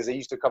John, because they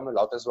used to come a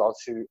lot as well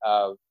to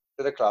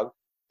the club,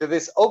 to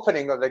this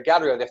opening of the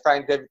gallery of their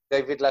friend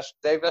David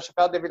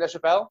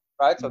LaChapelle,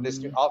 right? So this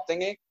new art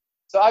thingy.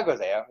 So I go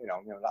there,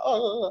 like,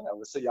 oh, I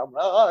was so young,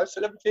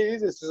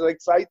 celebrities, this is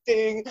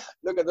exciting.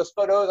 Look at those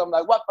photos. I'm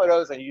like, what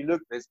photos? And you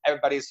look,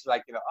 everybody's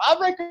like, I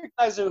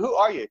recognize you. Who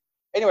are you?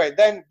 Anyway,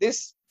 then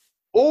this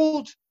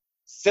old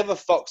silver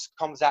fox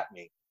comes at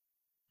me,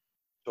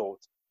 short,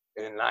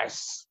 in a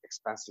nice,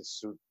 expensive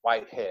suit,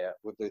 white hair,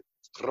 with a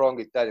strong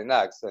Italian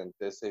accent.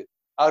 They say,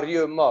 are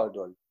you a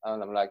model?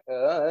 And I'm like,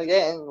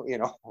 yeah,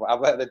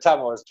 at the time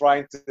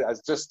I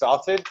just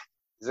started.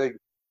 He's like,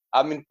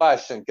 I'm in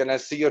fashion. Can I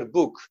see your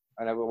book?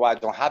 And I go, well, I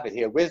don't have it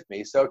here with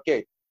me. So,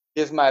 okay,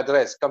 here's my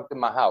address. Come to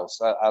my house.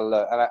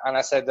 And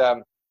I said,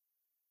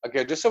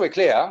 okay, just so we're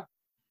clear,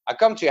 I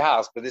come to your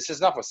house, but this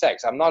is not for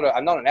sex. I'm not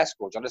an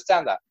escort. You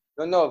understand that?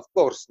 No, of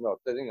course not.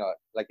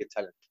 Like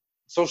Italian.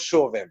 So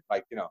sure of him,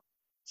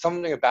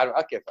 something about it.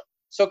 Okay,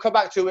 so come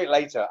back 2 weeks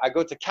later. I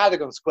go to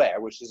Cadogan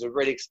Square, which is a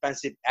really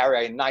expensive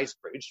area in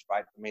Knightsbridge,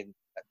 right? I mean,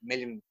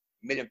 million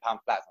pound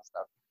flats and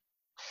stuff.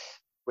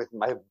 With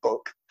my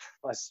book,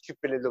 my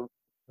stupid little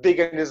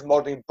beginner's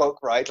modeling book,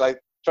 right? Like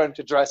trying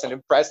to dress and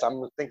impress.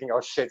 I'm thinking,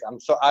 oh shit, I'm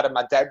so out of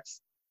my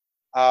depths.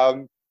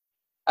 And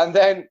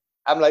then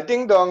I'm like,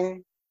 ding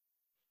dong.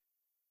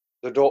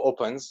 The door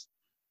opens,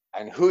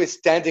 and who is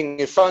standing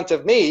in front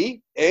of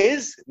me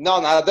is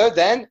none other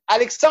than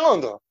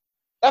Alexandre,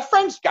 the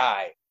French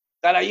guy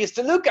that I used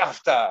to look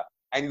after,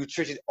 and who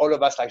treated all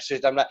of us like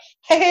shit. I'm like,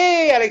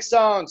 hey,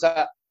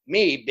 Alexandre.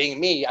 Me being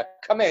me, I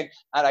come in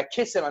and I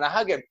kiss him and I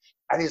hug him,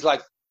 and he's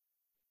like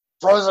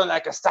frozen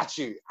like a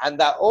statue. And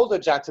that older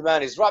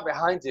gentleman is right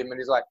behind him, and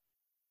he's like,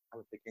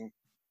 I'm thinking,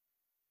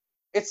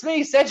 it's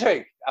me,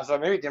 Cedric. I was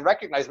like, maybe he didn't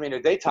recognize me in the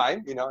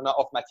daytime, not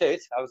off my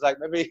tits. I was like,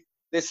 maybe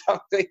there's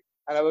something.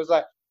 And I was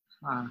like,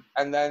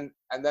 and then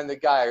the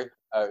guy,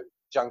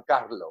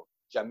 Giancarlo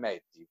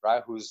Giametti,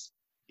 right,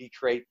 he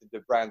created the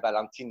brand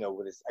Valentino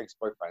with his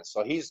ex-boyfriend.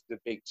 So he's the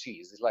big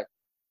cheese. He's like,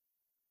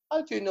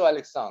 how do you know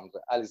Alexander?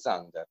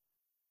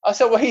 I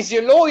said, well, he's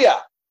your lawyer.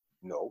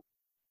 No.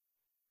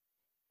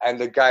 And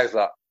the guy's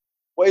like,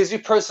 well, is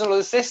your personal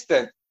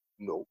assistant?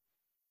 No.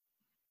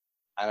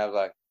 And I was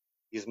like,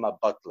 he's my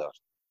butler.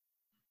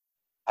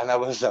 And I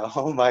was like,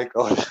 oh my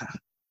God.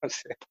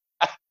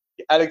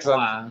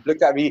 Alexander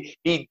looked at me.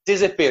 He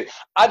disappeared.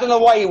 I don't know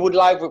why he would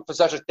lie for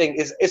such a thing.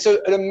 It's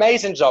an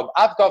amazing job.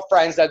 I've got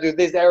friends that do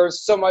this. They earn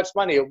so much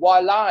money. Why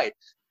lie?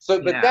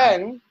 So, but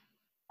then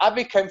I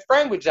became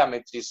friends with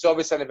Giametti. So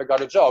obviously I never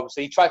got a job.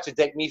 So he tried to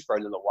date me for a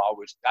little while,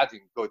 which that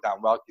didn't go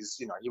down well because,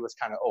 he was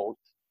kind of old.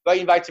 But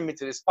he invited me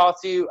to this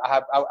party.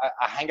 I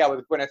hang out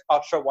with Gwyneth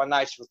Paltrow one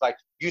night. She was like,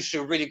 you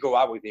should really go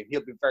out with him.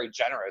 He'll be very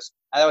generous.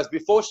 And that was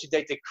before she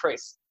dated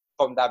Chris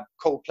from that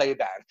Coldplay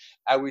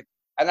band.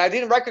 And I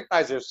didn't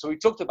recognize her. So we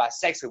talked about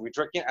sex and we're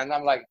drinking. And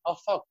I'm like, oh,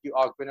 fuck, you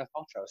are Gwyneth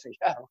Paltrow. I said,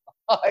 yeah.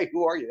 Hi,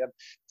 who are you?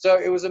 So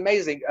it was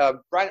amazing.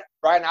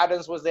 Brian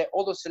Adams was there,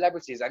 all those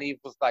celebrities. And he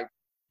was like,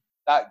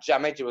 that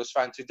Giametti was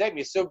trying to date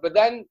me. So, but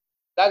then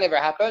that never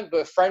happened.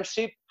 But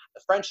friendship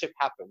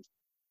happened.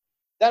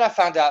 Then I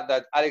found out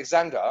that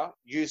Alexander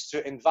used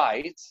to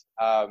invite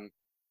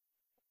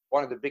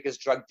one of the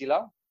biggest drug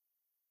dealers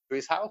to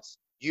his house,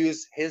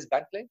 use his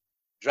Bentley,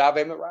 drive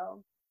him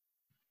around.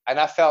 And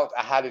I felt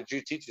I had a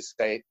duty to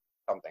say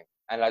something.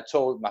 And I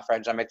told my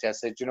friend Giametti, I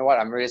said, you know what,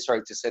 I'm really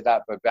sorry to say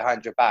that, but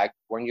behind your back,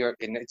 when you're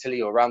in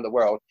Italy or around the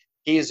world,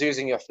 he is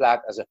using your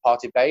flat as a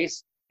party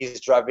base.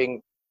 He's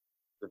driving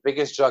the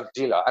biggest drug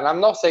dealer. And I'm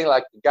not saying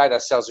like the guy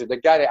that sells you, the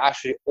guy that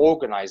actually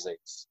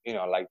organizes,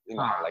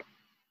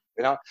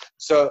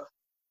 So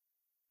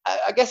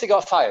I guess he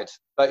got fired.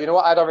 But you know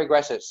what? I don't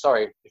regret it.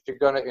 Sorry. If you're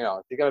gonna be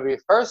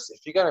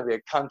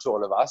a cunt to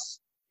all of us,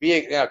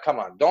 come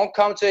on. Don't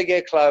come to a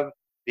gay club,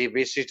 be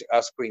rich to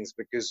us queens,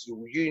 because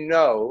we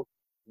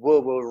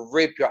will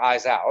rip your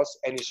eyes out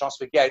any chance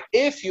we get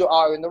if you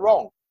are in the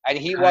wrong. And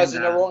he was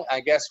in the wrong.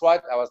 And guess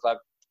what? I was like,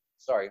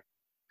 sorry.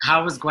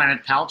 How was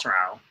Gwyneth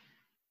Paltrow?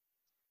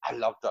 I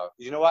loved her.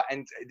 You know what?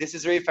 And this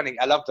is really funny.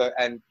 I loved her.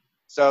 And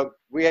so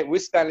we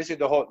spent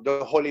literally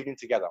the whole evening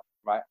together,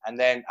 right? And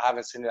then I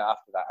haven't seen her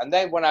after that. And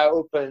then when I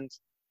opened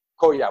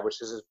Koya,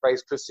 which is a very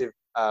exclusive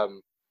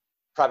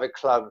private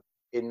club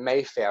in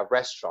Mayfair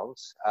restaurant,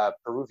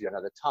 Peruvian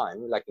at the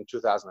time, like in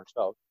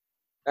 2012.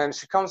 And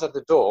she comes at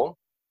the door,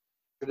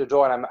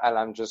 and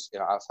I'm just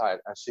outside,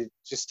 and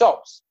she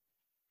stops,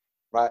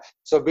 right?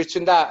 So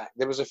between that,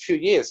 there was a few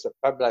years,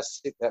 probably like,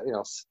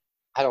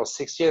 I don't know,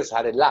 6 years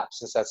had elapsed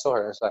since I saw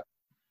her. And it's like,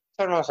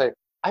 I was like,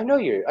 I know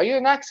you. Are you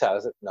an actor? I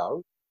was like,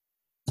 no.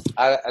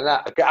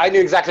 I knew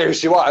exactly who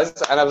she was,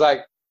 and I was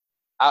like,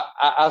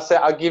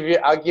 I'll give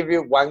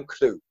you one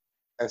clue.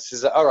 And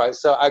she's like, all right.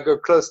 So I go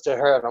close to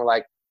her, and I'm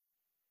like,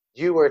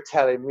 you were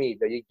telling me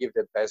that you give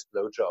the best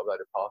blowjob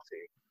at a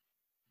party.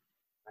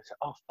 I said,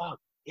 oh fuck,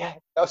 yeah,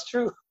 that's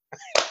true.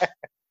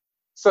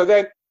 So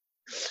then,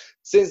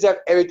 since then,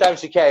 every time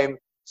she came,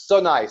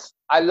 so nice.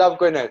 I love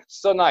Gwyneth,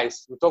 so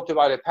nice. We talked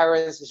about her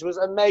parents. She was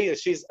amazing.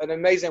 She's an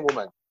amazing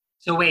woman.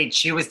 So wait,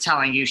 she was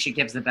telling you she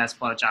gives the best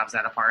blowjobs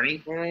at a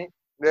party?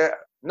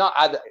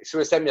 She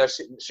was telling me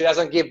she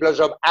doesn't give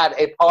blowjob at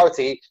a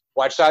party.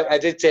 Watch out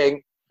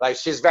editing. Like,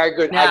 she's very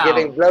good at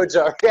giving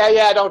blowjob.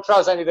 Yeah, I don't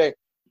trust anything.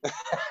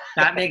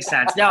 That makes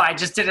sense. No, I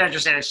just didn't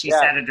understand if she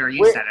said it or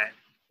you said it.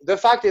 The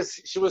fact is,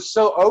 she was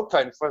so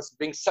open for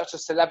being such a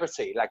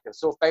celebrity, like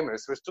so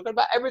famous. She was talking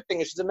about everything,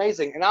 and she's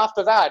amazing. And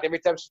after that, every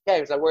time she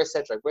came, she's like, "Where's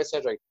Cedric? Where's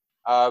Cedric?"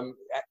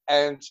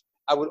 And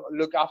I would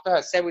look after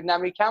her. Same with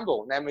Naomi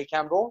Campbell. Naomi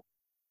Campbell,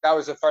 that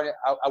was a funny.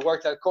 I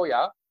worked at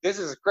Koya. This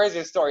is the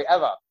craziest story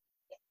ever.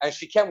 And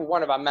she came with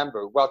one of our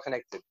members, well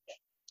connected.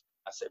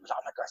 I said, "Oh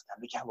my gosh,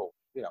 Naomi Campbell,"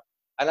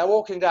 And I'm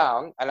walking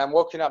down, and I'm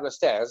walking up the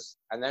stairs,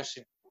 and then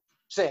she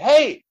said,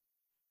 "Hey,"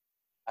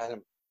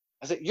 and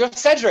I said, "You're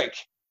Cedric."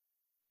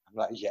 I'm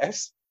like,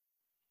 yes.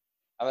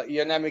 I'm like,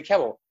 you're Naomi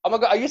Campbell. Oh my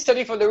God, are you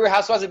studying for the Real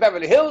Housewives of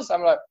Beverly Hills?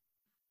 I'm like,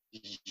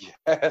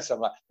 yes.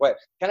 I'm like, wait,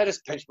 can I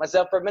just pinch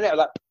myself for a minute? I'm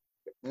like,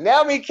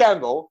 Naomi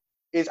Campbell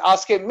is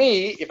asking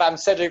me if I'm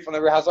Cedric from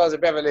the Real Housewives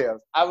of Beverly Hills.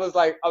 I was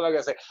like, oh my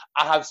God,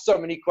 I have so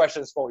many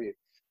questions for you.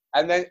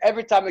 And then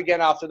every time again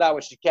after that,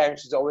 when she came,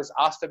 she's always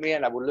after me,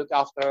 and I would look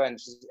after her. And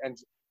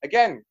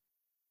again,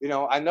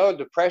 I know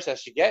the pressure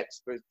she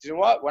gets, but you know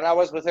what? When I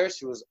was with her,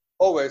 she was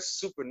always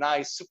super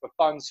nice, super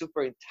fun,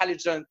 super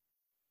intelligent.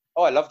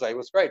 Oh, I loved her. It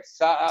was great.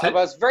 So I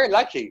was very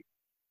lucky.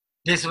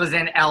 This was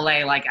in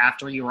LA, like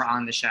after you were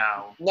on the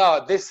show?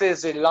 No, this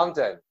is in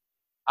London.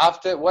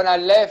 When I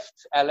left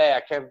LA,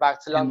 I came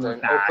back to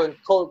London,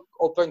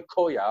 opened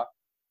Koya,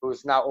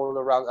 who's now all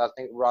around, I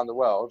think, around the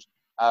world.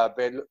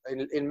 But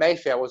in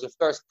Mayfair was the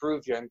first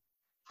Peruvian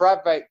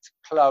private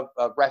club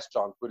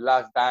restaurant with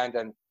live band,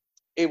 and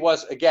it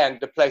was, again,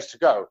 the place to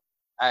go.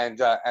 And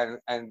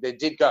they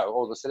did go,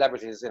 all the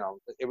celebrities,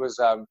 it was,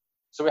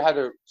 so we had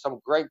some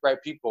great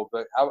people,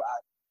 but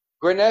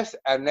Gwyneth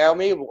and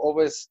Naomi will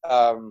always,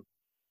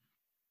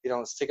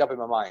 stick up in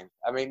my mind.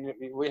 I mean,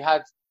 we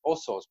had all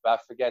sorts, but I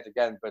forget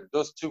again, but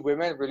those two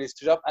women really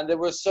stood up, and they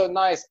were so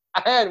nice.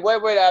 And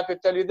wait, I have to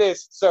tell you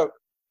this. So,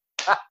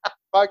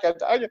 I can't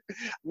tell you.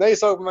 Now you're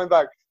so coming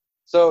back.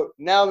 So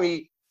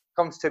Naomi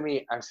comes to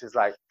me, and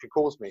she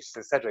calls me, she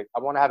says, Cedric, I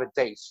want to have a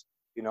date.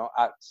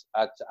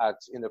 At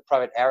in the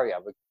private area,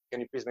 but can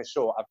you please make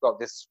sure I've got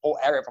this whole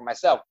area for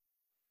myself?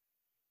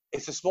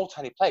 It's a small,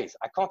 tiny place.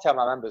 I can't tell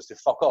my members to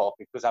fuck off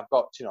because I've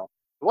got,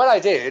 What I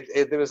did,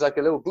 there was like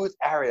a little booth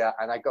area,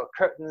 and I got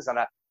curtains, and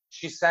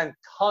she sent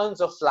tons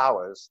of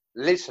flowers,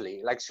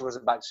 literally, like she was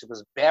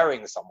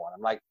burying someone.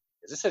 I'm like,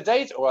 is this a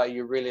date, or are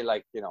you really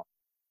like,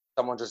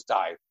 someone just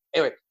died?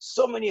 Anyway,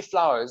 so many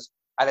flowers,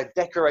 and I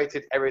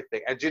decorated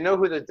everything. And do you know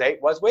who the date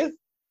was with?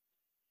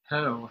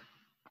 Who?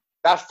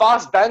 That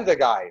Fassbender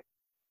guy.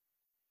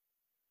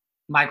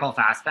 Michael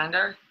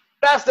Fassbender?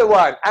 That's the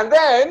one. And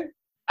then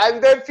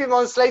a few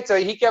months later,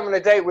 he came on a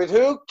date with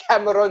who?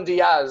 Cameron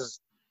Diaz.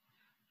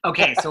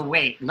 Okay, so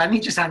wait, let me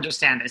just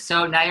understand this.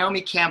 So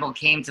Naomi Campbell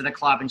came to the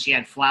club, and she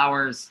had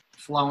flowers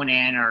flown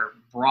in or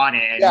brought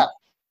in. Yeah.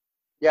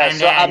 And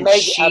so I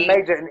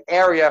made an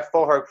area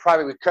for her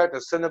private with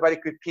curtains so nobody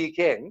could peek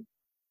in.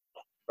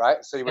 Right?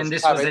 So it was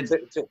private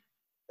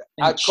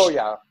at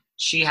Koya.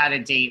 She had a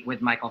date with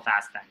Michael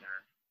Fassbender.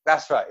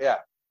 That's right, yeah.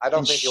 I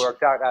don't think it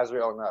worked out, as we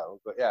all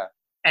know, but yeah.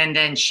 And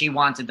then she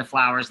wanted the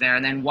flowers there.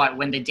 And then what?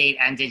 When the date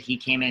ended, he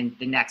came in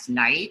the next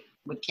night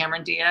with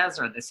Cameron Diaz,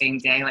 or the same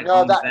day? Like,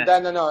 no,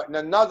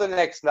 not the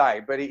next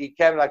night, but he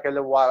came like a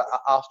little while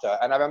after.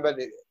 And I remember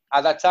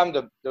at that time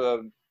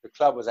the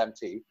club was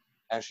empty,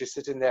 and she's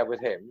sitting there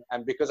with him.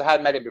 And because I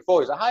had met him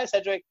before, he's like, "Hi,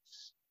 Cedric."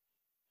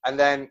 And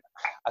then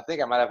I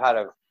think I might have had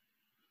a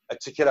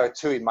tequila or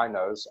two in my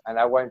nose, and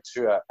I went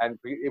to and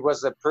it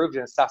was the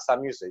Peruvian salsa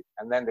music,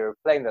 and then they were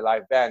playing the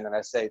live band,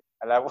 and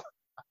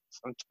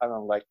sometimes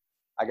I'm like,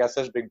 I got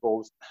such big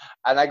balls,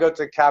 and I go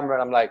to the camera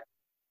and I'm like,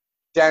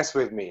 dance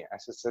with me. I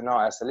said, so no,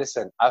 I said,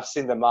 listen, I've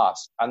seen The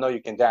Mask, I know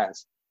you can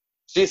dance.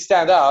 She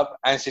stand up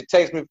and she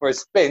takes me for a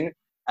spin,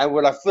 and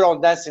we're like full on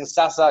dancing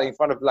salsa in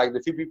front of like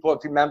the few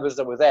members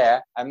that were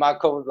there, and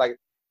Marco was like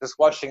just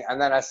watching,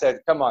 and then I said,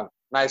 come on,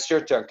 now it's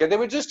your turn, because they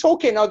were just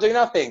talking, not doing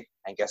nothing,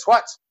 and guess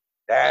what?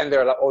 Then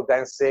they're like all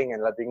dancing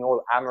and like being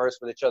all amorous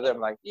with each other. I'm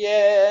like,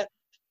 yeah,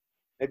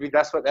 maybe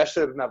that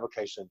should have been my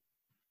vocation.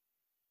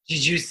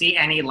 Did you see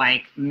any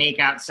like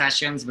make-out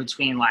sessions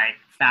between like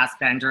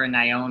Fassbender and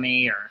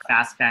Naomi or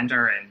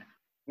Fassbender and...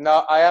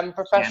 No, I am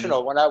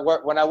professional. When I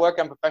work,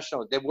 I'm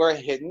professional. They were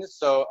hidden,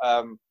 so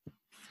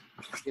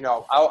you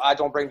know, I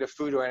don't bring the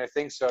food or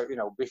anything. So, you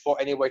know, before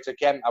any waiter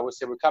came, I would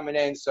say we're coming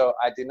in. So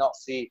I did not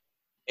see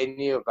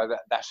any of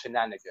that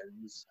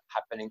shenanigans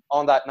happening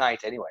on that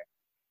night anyway.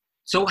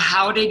 So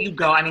how did you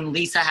go? I mean,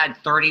 Lisa had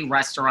 30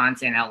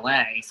 restaurants in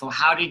LA. So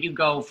how did you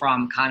go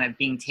from kind of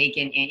being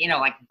taken in, you know,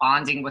 like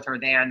bonding with her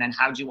there, and then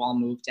how'd you all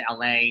move to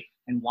LA,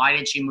 and why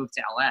did she move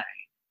to LA?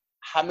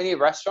 How many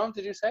restaurants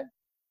did you say?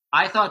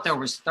 I thought there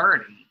was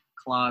 30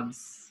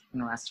 clubs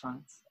and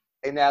restaurants.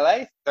 In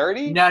LA,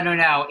 30? No.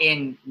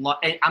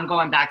 I'm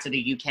going back to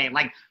the UK.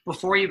 Like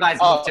before you guys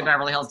moved to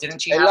Beverly Hills,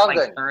 didn't she have London,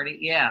 like 30?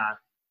 Yeah.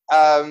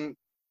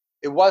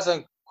 It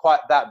wasn't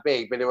quite that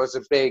big, but it was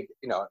a big,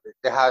 you know,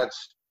 they had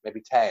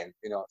maybe 10,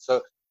 you know.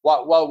 So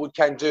what would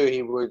Ken do?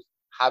 He would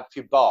have a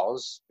few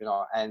bars, you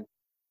know, and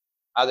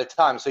at the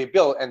time, so he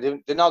built,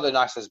 and they're not the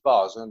nicest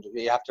bars, and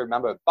you have to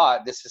remember,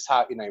 but this is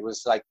how, you know, it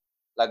was like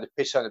the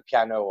pitch on the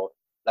piano, or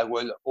like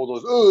when all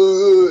those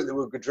they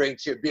would drink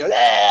beer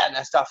and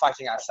then start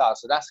fighting outside.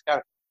 So that's kind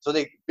of, so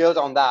they built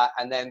on that,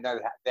 and then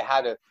they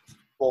had a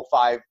 4 or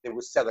 5 they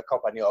would sell the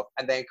company off,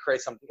 and then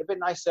create something a bit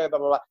nicer, blah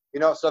blah blah. You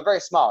know, so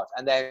very smart.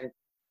 And then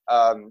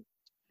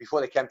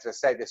before they came to the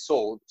state, they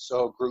sold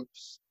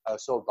groups,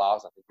 sold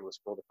bars. I think it was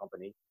called the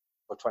company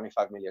for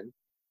 25 million,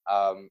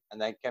 and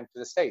then came to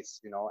the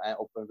States, you know, and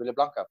opened Villa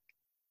Blanca.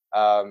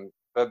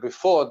 But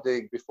before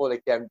they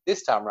came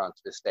this time around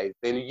to the States,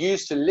 they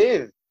used to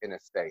live in the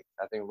States,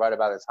 I think right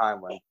about the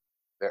time when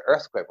the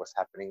earthquake was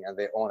happening, and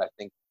they owned, I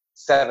think,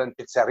 7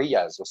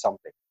 pizzerias or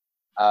something.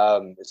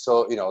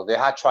 So, you know, they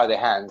had tried their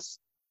hands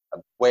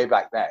way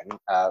back then.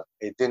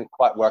 It didn't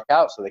quite work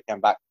out, so they came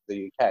back to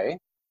the UK.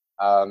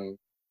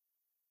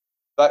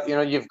 But, you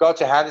know, you've got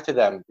to hand it to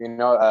them, you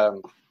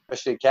know,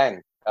 especially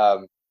Ken.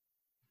 I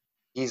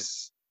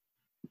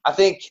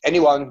think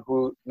anyone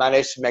who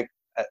managed to make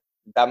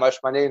that much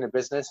money in a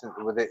business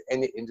and within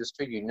any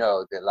industry, you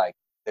know, they're like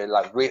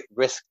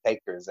risk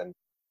takers, and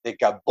they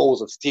got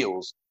balls of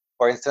steels.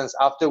 For instance,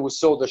 after we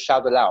sold the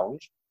Shadow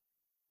Lounge,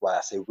 well,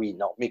 I say we,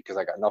 not me, because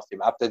I got nothing.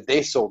 After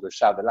they sold the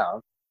Shadow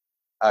Lounge,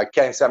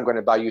 Ken said, I'm going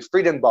to buy you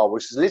Freedom Bar,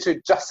 which is literally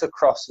just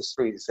across the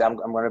street. He said, I'm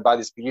going to buy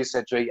this for you,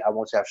 Cedric. I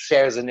want to have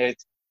shares in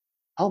it.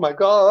 Oh my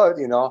God,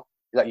 you know,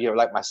 like you're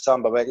like my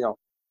son, but you know,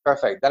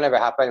 perfect. That never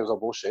happened. It was all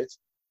bullshit.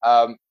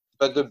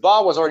 But the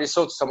bar was already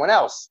sold to someone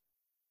else.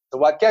 So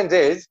what Ken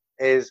did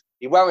is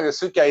he went with a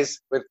suitcase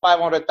with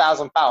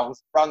 £500,000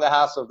 from the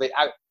house of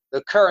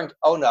the current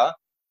owner,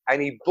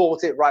 and he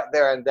bought it right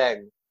there and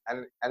then.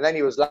 And then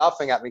he was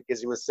laughing at me because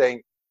he was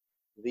saying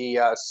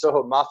the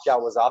Soho Mafia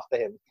was after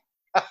him.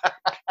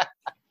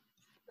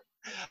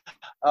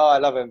 Oh, I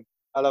love him.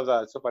 I love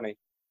that. It's so funny.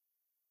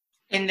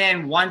 And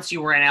then once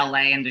you were in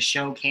LA and the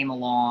show came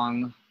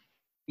along,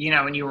 you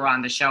know, and you were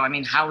on the show, I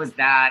mean, how was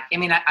that? I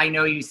mean, I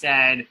know you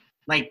said,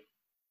 like,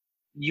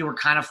 you were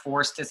kind of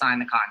forced to sign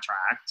the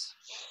contract.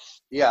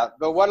 Yeah,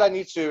 but what I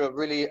need to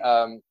really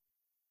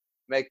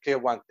make clear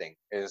one thing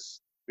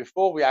is,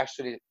 before we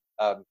actually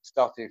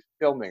started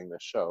filming the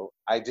show,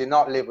 I did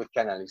not live with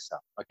Ken and Lisa,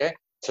 okay?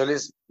 So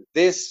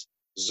this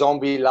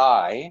zombie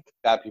lie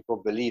that people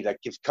believe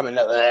that keeps coming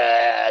up,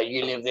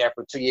 you lived there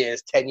for 2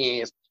 years, 10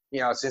 years, you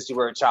know, since you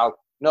were a child.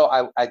 No,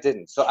 I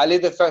didn't. So I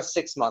lived the first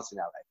 6 months in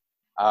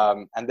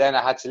LA. And then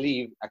I had to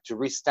leave to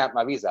restamp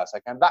my visa. So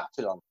I came back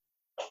to London.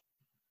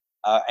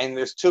 And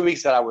there's 2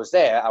 weeks that I was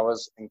there, I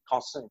was in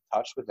constant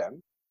touch with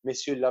them.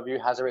 Miss you, love you,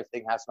 how's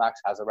everything, has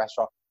Max, has a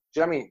restaurant. Do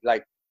you know what I mean?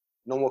 Like,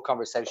 normal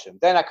conversation.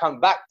 Then I come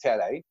back to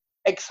LA,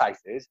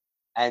 excited,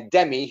 and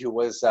Demi, who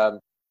was the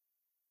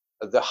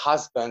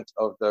husband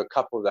of the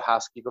couple, the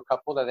housekeeper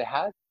couple that they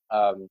had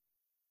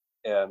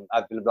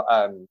at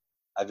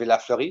Villa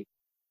Fleury,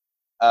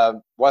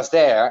 was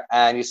there,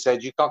 and he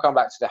said, you can't come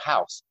back to the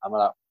house. I'm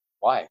like,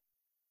 why?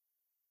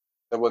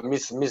 So, well,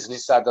 Miss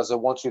Lisa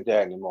doesn't want you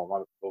there anymore. I'm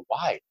like, well,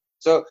 why?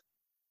 So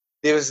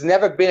there's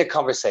never been a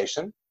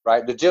conversation,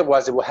 right? The deal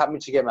was it will help me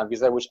to get my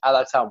visa, which at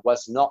that time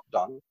was not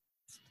done.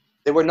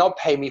 They would not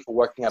pay me for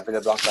working at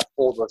Villa Blanca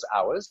all those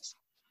hours.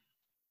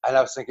 And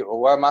I was thinking, well,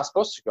 where am I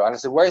supposed to go? And I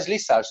said, where's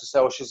Lisa? She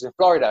said, oh, she's in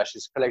Florida.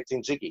 She's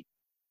collecting Jiggy.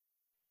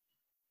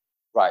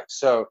 Right.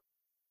 So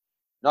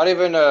not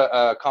even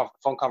a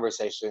phone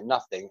conversation,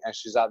 nothing. And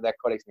she's out there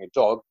collecting a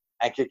dog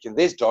and kicking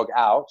this dog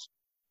out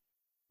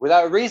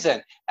without a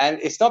reason. And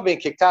it's not being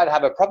kicked out I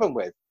have a problem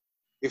with.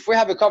 If we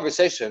have a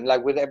conversation,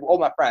 like with all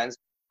my friends,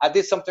 I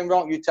did something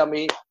wrong, you tell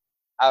me,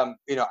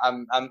 you know,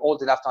 I'm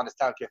old enough to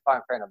understand, okay,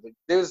 fine, fair enough.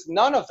 There's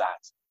none of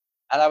that.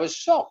 And I was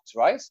shocked,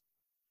 right?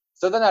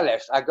 So then I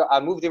left. I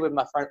moved in with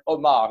my friend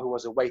Omar, who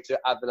was a waiter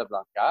at Villa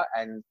Blanca,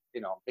 and, you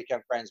know,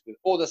 became friends with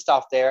all the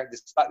staff there,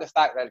 despite the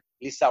fact that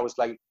Lisa was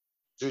like,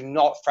 do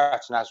not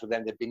fraternize with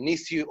them. They're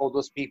beneath you, all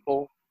those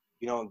people,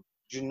 you know,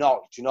 do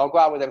not go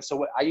out with them.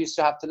 So I used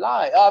to have to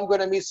lie. Oh, I'm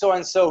going to meet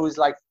so-and-so who's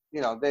like,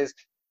 you know, there's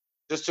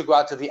just to go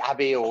out to the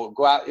Abbey or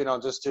go out, you know,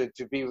 just to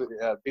be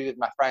with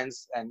my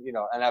friends. And, you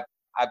know, and I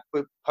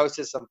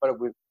posted some photo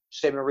with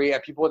Chez Marie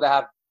and people that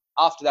have,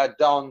 after that,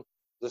 done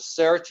the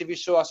Sir TV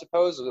show, I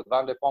suppose, or the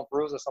Vanderpump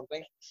Rules or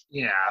something.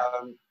 Yeah.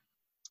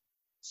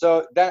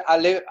 So then I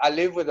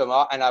live with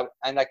Omar, and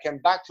I came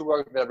back to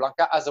work with Villa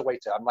Blanca as a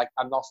waiter. I'm like,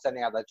 I'm not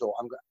standing at that door.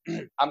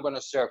 I'm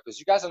gonna serve because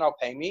you guys are not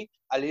paying me.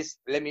 At least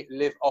let me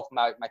live off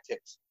my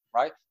tips,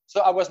 right? So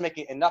I was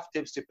making enough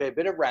tips to pay a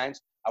bit of rent.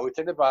 I would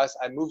take the bus.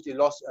 I moved to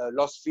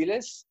Los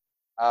Feliz,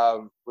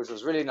 which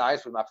was really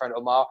nice with my friend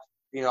Omar.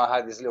 You know, I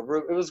had this little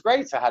room. It was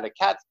great. I had a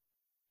cat.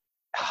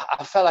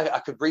 I felt like I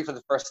could breathe for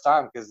the first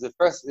time because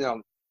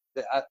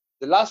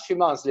the last few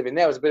months living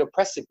there was a bit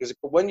oppressive because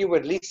when you're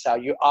with Lisa,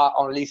 you are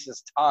on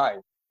Lisa's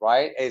time,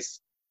 right?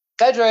 It's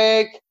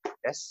Cedric,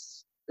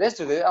 yes, let's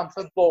do this. I'm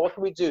so bored. What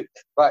can we do?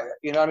 But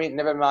you know what I mean?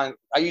 Never mind.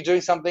 Are you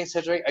doing something,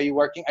 Cedric? Are you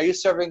working? Are you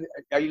serving?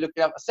 Are you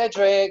looking up?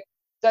 Cedric.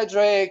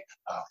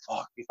 Oh,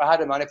 fuck. If I had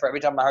the money for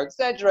every time I heard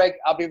Cedric,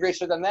 I'll be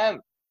richer than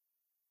them.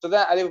 So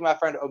then I live with my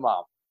friend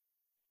Omar.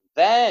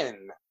 Then.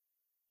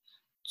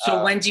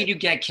 So when did you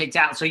get kicked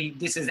out? So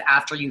this is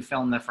after you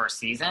filmed the first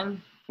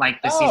season?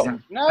 Like the No,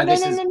 season? no,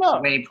 this no, is no,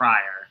 no. way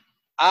prior.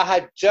 I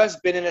had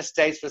just been in the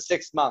States for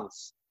 6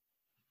 months.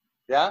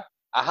 Yeah?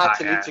 I had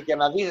to leave to get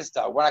my visa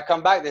started. When I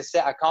come back, they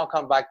said I can't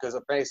come back because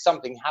apparently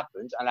something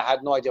happened, and I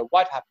had no idea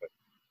what happened.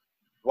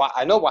 What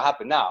I know what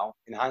happened now,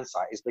 in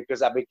hindsight, is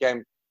because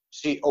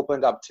she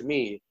opened up to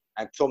me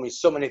and told me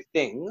so many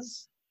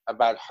things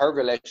about her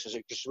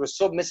relationship because she was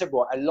so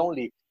miserable and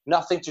lonely,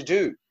 nothing to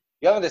do.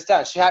 You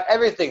understand? She had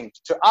everything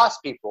to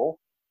ask people,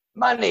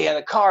 money and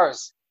the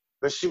cars,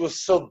 but she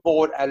was so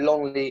bored and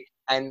lonely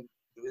and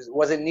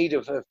was in need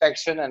of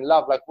affection and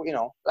love, like, you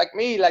know, like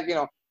me, like, you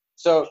know.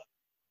 So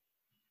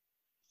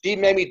she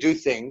made me do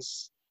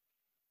things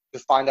to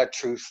find that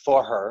truth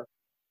for her,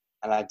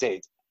 and I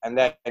did. And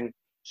then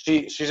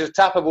she's a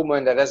type of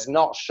woman that does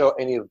not show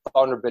any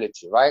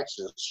vulnerability, right?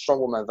 She's a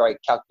strong woman, very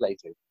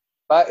calculated.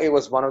 But it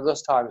was one of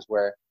those times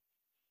where,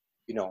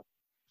 you know,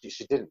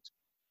 she didn't.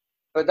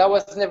 But that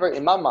was never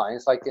in my mind.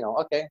 It's like, you know,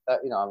 okay,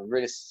 you know, I'm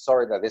really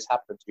sorry that this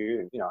happened to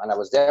you, you know, and I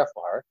was there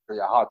for her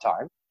through a hard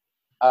time.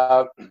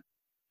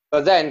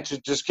 But then to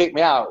just kick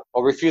me out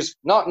or refuse,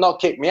 not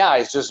kick me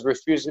out, it's just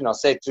refuse, you know,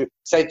 say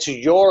to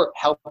your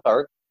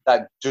helper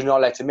that do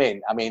not let him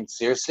in. I mean,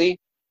 seriously,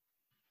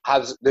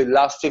 has the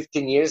last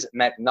 15 years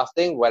meant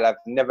nothing? Well, I've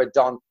never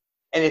done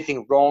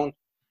anything wrong,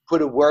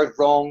 put a word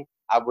wrong.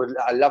 I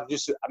love you.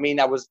 I mean,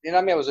 I was, you know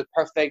what I mean? I was a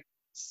perfect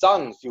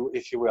son,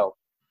 if you will.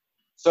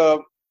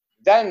 So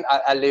then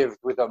I lived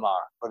with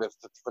Omar for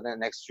the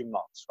next few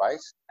months, right?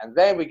 And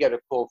then we get a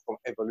call from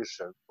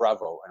Evolution,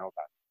 Bravo, and all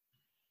that.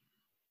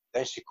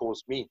 Then she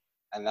calls me,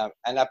 and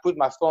I put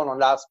my phone on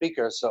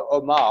loudspeaker. So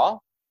Omar,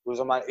 who's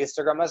on my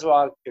Instagram as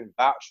well, can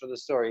vouch for the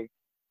story.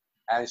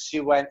 And she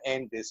went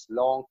in this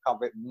long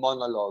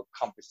monologue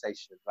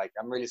conversation. Like,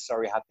 I'm really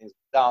sorry how things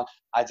went down.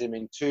 I didn't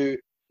mean to.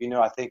 You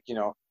know, I think, you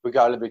know, we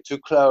got a little bit too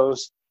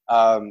close.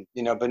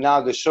 You know, but now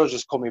the show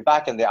just called me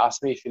back and they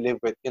asked me if you live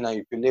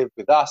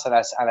with us. And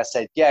I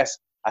said, yes.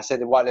 I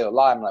said, what little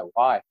lie? I'm like,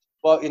 why?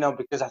 Well, you know,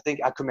 because I think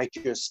I could make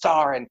you a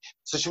star. And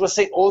so she was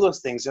saying all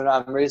those things, you know,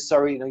 I'm really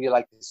sorry, you know, you're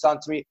like a son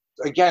to me.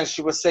 So again,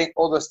 she was saying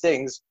all those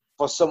things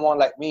for someone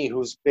like me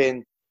who's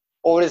been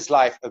all his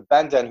life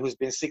abandoned, who's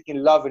been seeking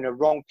love in the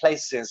wrong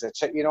places,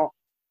 you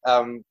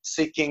know,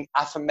 seeking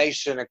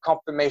affirmation and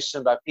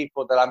confirmation by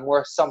people that I'm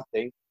worth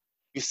something.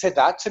 You said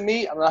that to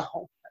me? I'm like,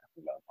 oh,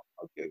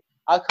 okay,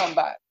 I'll come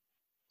back.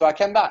 So I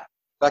came back.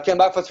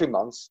 For 3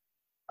 months,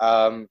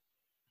 and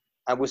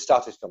we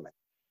started filming.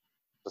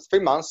 For 3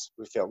 months,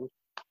 we filmed,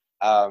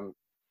 and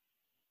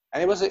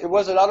it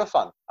was a lot of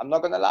fun. I'm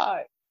not gonna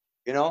lie,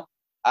 you know.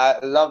 I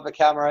love the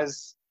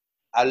cameras.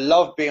 I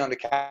love being on the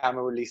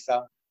camera with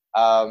Lisa.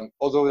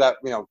 Although that,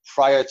 you know,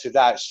 prior to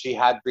that, she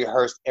had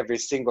rehearsed every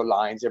single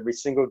lines, every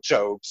single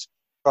jokes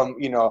from,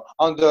 you know,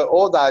 under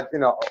all that, you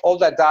know, all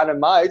that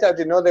dynamite. I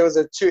didn't know there was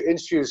 2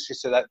 interviews. She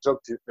said that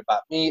joke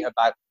about me,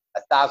 about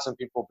 1,000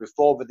 people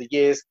before over the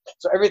years.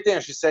 So everything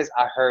she says,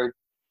 I heard.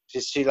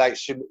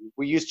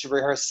 We used to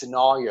rehearse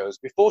scenarios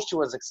before she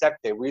was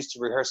accepted. We used to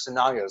rehearse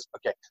scenarios.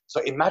 Okay,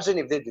 so imagine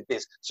if they did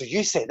this. So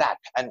you say that,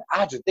 and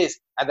I do this,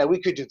 and then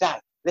we could do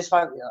that. Let's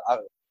find.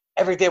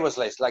 Every day was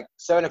late, like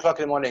 7 o'clock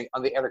in the morning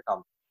on the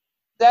intercom.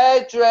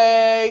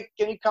 Cedric,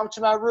 can you come to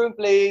my room,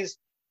 please?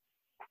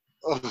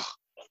 Ugh.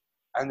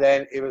 And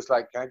then it was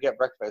like, can I get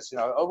breakfast? You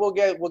know, oh, we'll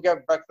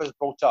get breakfast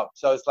brought up.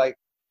 So it's like,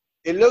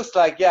 it looks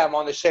like, yeah, I'm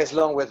on the chaise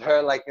longue with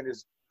her, like in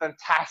this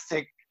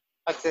fantastic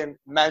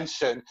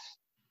mansion,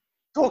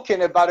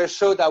 talking about a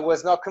show that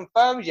was not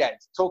confirmed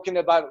yet, talking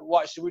about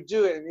what she would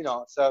do, and you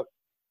know. So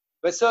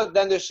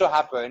then the show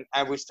happened,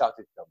 and we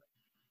started filming.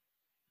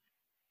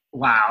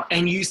 Wow.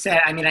 And you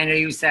said, I mean, I know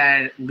you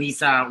said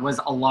Lisa was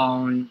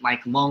alone, like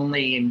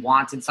lonely and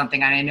wanted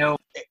something. And I know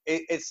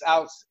it's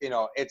out, you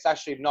know, it's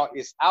actually not,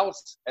 it's out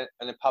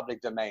in the public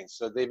domain.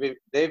 So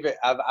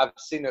I've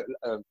seen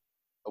a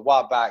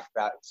while back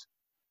that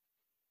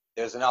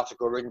there's an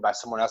article written by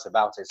someone else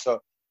about it. So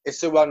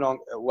it's a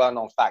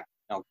well-known fact.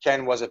 You know,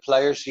 Ken was a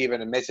player. She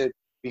even admitted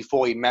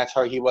before he met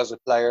her, he was a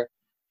player.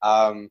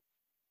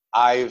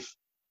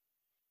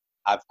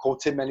 I've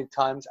caught him many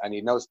times, and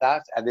he knows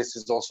that. And this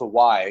is also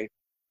why,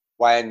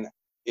 when,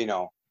 you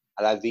know,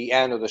 at the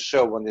end of the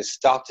show, when they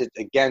started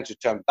again to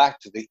turn back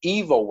to the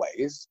evil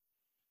ways,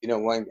 you know,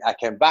 when I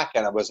came back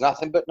and I was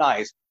nothing but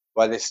nice,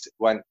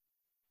 when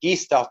he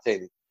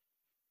started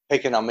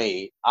picking on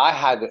me, I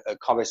had a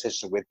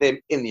conversation with him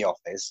in the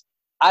office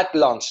at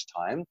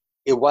lunchtime.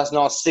 It was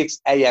not 6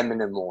 a.m. in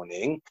the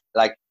morning,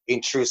 like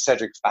in true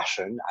Cedric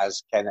fashion,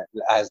 as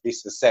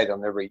Lisa said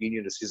on the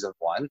reunion of season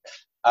 1.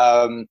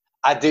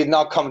 I did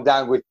not come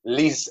down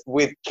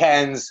with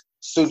Ken's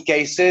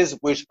suitcases,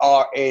 which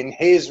are in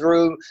his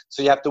room,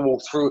 so you have to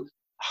walk through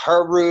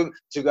her room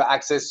to get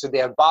access to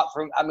their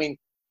bathroom. I mean,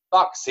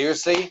 fuck,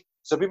 seriously?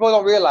 So people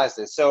don't realize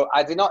this. So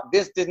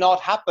this did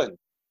not happen.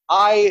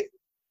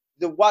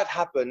 What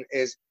happened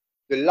is,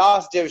 the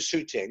last day of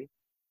shooting,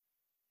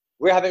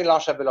 we're having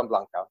lunch at Villa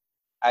Blanca,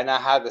 and I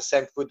had the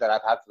same food that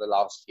I've had for the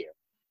last year.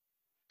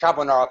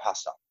 Carbonara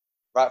pasta,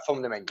 right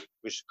from the menu,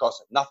 which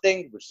costs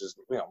nothing, which is,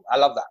 you know, I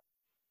love that.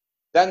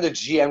 Then the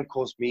GM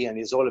calls me, and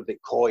he's all a bit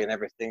coy and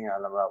everything,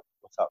 and I'm like,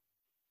 what's up?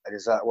 And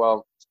he's like,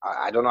 well,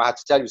 I don't know how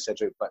to tell you,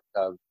 Cedric, but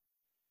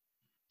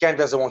Ken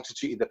doesn't want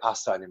to eat the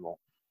pasta anymore.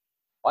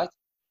 What?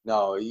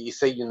 No, you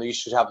say, you know, you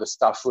should have the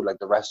stuffed food like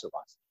the rest of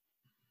us.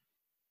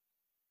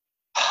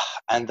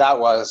 And that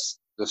was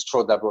the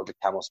straw that brought the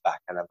camel's back.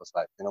 And I was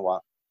like, you know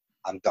what?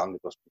 I'm done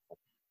with those people.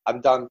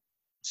 I'm done.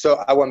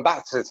 So I went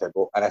back to the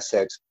table and I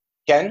said,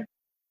 Ken,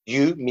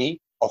 you,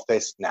 me,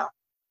 office now.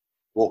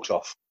 Walked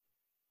off.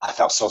 I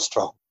felt so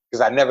strong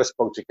because I never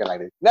spoke to Ken like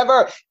this.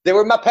 Never. They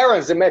were my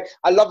parents.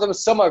 I love them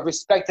so much.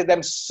 Respected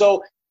them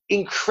so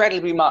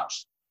incredibly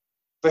much.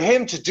 For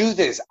him to do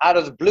this out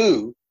of the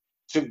blue,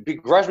 to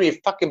begrudge me a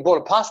fucking bowl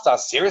of pasta,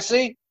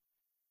 seriously?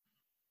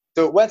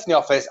 So I went in the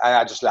office and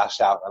I just lashed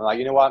out. I'm like,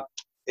 you know what?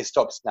 It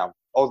stops now.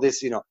 All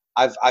this, you know,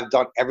 I've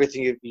done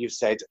everything you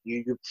said.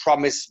 You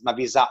promised my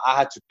visa. I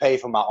had to pay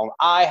for my own.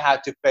 I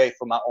had to pay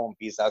for my own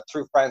visa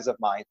through friends of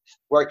mine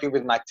working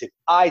with my tip.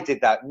 I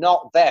did that,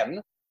 not them.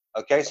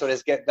 Okay, so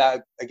let's get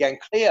that again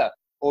clear.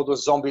 All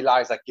those zombie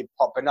lies that keep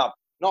popping up.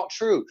 Not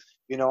true.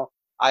 You know,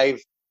 I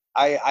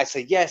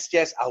say, yes,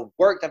 I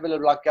worked at Villa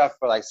Blanca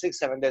for like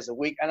 6-7 days a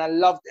week, and I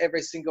loved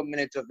every single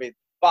minute of it.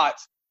 But,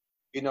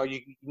 you know,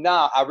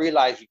 now I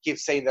realize you keep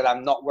saying that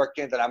I'm not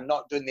working, that I'm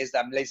not doing this,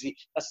 that I'm lazy.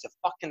 That's a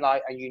fucking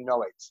lie, and you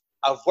know it.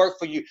 I've worked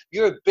for you.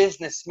 You're a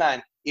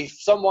businessman. If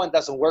someone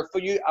doesn't work for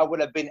you, I would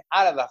have been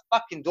out of the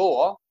fucking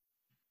door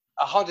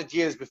 100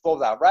 years before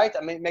that, right?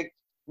 I mean,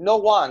 no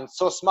one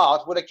so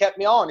smart would have kept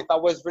me on if I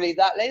was really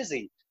that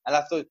lazy. And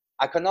I thought,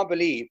 I cannot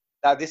believe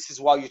that this is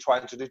what you're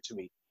trying to do to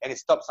me. And it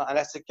stops. And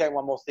let's say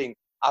one more thing.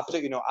 After,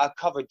 you know, I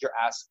covered your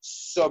ass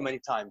so many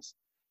times.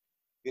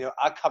 You know,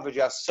 I covered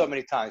your ass so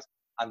many times.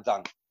 I'm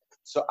done.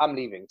 So I'm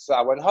leaving. So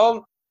I went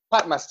home,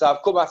 packed my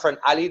stuff, called my friend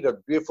Ali,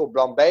 the beautiful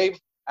blonde babe,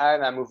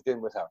 and I moved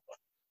in with her.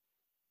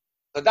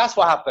 So that's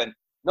what happened.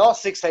 Not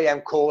 6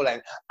 a.m. call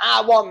and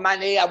I want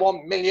money, I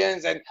want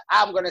millions, and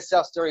I'm going to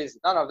sell stories.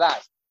 None of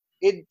that.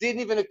 It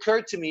didn't even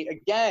occur to me.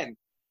 Again,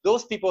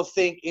 those people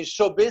think in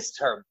showbiz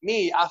term.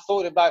 Me, I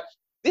thought about,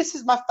 this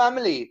is my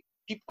family,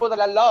 people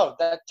that I love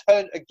that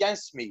turned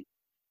against me.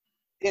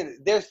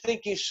 They're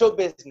thinking show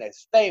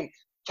business, fame,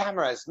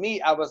 cameras.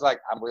 Me, I was like,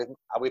 I'm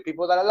with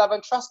people that I love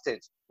and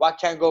trusted. What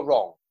can go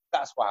wrong?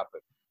 That's what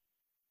happened.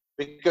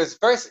 Because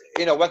first,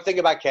 you know, one thing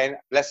about Ken,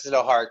 bless his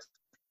little heart,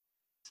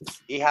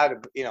 he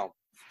had, you know,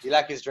 he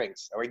likes his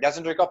drinks, or he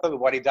doesn't drink often, but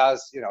what he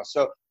does, you know.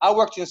 So I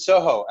worked in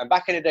Soho, and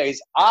back in the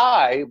days,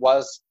 I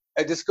was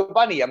a disco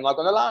bunny. I'm not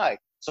gonna lie.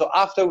 So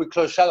after we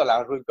closed Shadow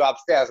Lounge, we'd go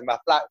upstairs, and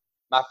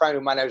my friend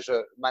who managed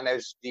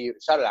the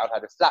Shadow Lounge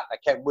had a flat that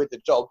came with the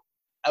job,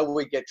 and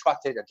we'd get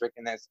trotted and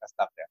drinking and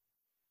stuff there.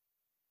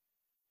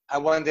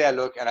 And one day I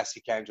look and I see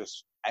Ken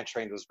just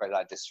entering those red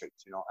light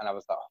districts, you know, and I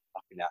was like, oh,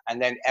 fucking hell.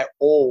 And then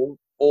all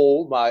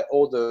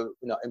the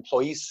you know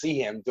employees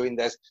see him doing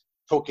this,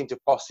 talking to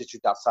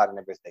prostitutes outside and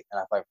everything.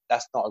 And I thought,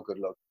 that's not a good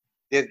look.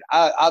 The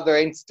other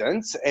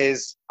instance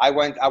is I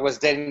was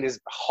dating this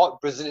hot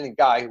Brazilian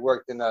guy who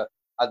worked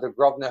at the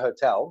Grosvenor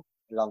Hotel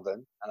in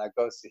London, and I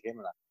go see him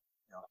and I,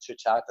 you know, chit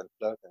chat and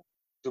flirt and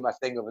do my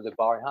thing over the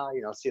bar. And, hi,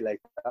 you know, see you later.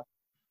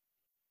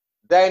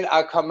 Then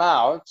I come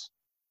out.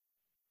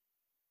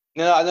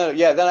 Then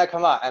I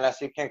come out and I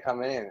see Ken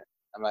coming in.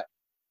 I'm like,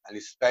 and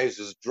his face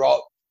just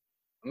dropped.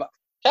 I'm like,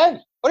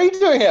 Ken, what are you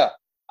doing here?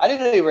 I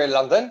didn't know you were in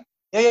London.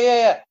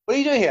 Yeah. What are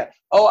you doing here?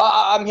 Oh,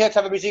 I'm here to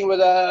have a meeting with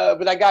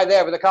that guy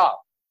there with the car.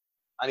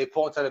 And he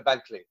points at a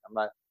Bentley. I'm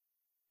like,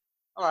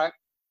 all right.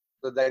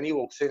 So then he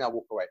walks in, I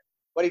walk away.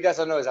 What he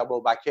doesn't know is I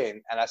walk back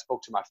in and I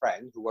spoke to my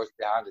friend who works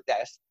behind the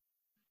desk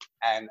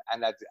and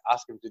I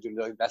asked him to do a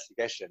little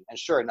investigation. And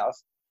sure enough,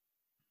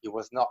 he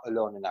was not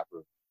alone in that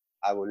room.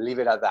 I will leave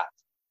it at that.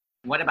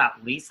 What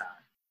about Lisa?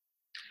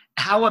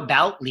 How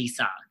about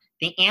Lisa?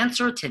 The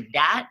answer to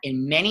that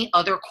and many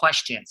other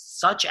questions,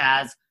 such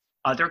as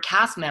other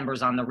cast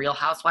members on The Real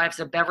Housewives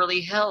of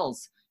Beverly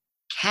Hills,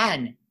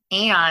 Ken,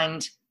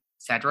 and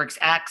Cedric's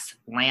ex,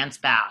 Lance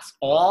Bass,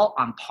 all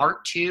on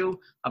part 2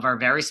 of our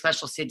very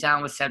special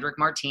sit-down with Cedric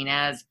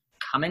Martinez,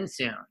 coming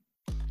soon.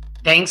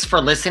 Thanks for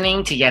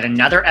listening to yet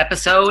another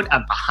episode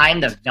of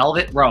Behind the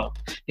Velvet Rope.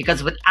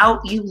 Because without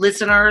you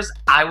listeners,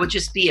 I would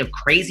just be a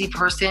crazy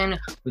person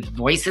with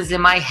voices in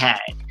my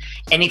head.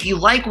 And if you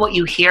like what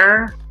you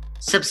hear,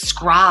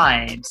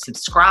 subscribe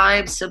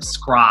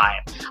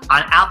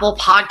on Apple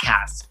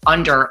Podcasts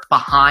under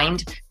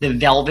Behind the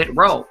Velvet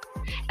Rope.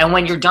 And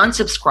when you're done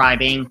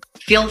subscribing,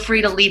 feel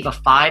free to leave a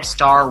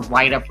 5-star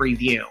write-up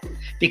review,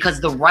 because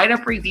the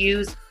write-up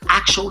reviews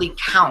actually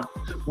count.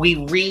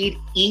 We read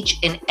each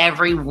and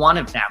every one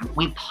of them.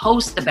 We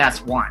post the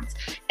best ones,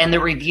 and the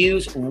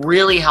reviews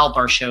really help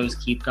our shows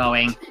keep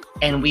going,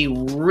 and we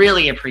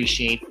really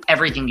appreciate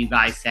everything you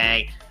guys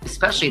say,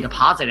 especially the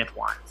positive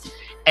ones.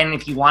 And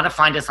if you want to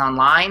find us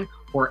online,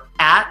 we're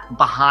at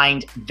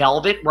Behind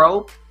Velvet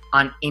Rope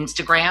on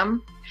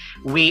Instagram.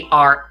 We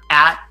are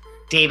at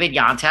David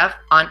Yontef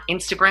on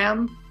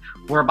Instagram.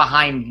 We're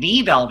Behind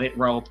the Velvet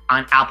Rope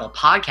on Apple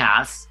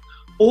Podcasts.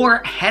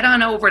 Or head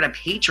on over to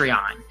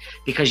Patreon,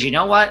 because you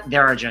know what?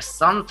 There are just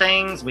some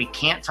things we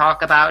can't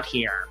talk about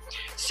here.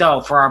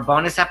 So for our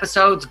bonus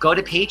episodes, go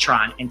to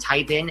Patreon and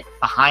type in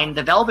Behind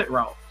the Velvet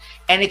Rope.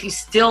 And if you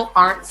still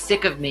aren't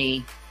sick of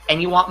me and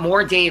you want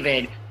more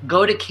David,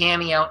 go to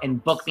Cameo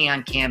and book me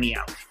on Cameo.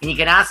 And you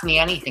can ask me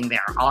anything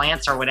there. I'll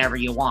answer whatever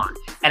you want.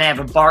 And I have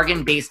a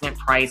bargain basement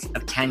price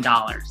of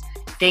 $10.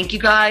 Thank you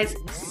guys.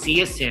 See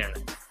you soon.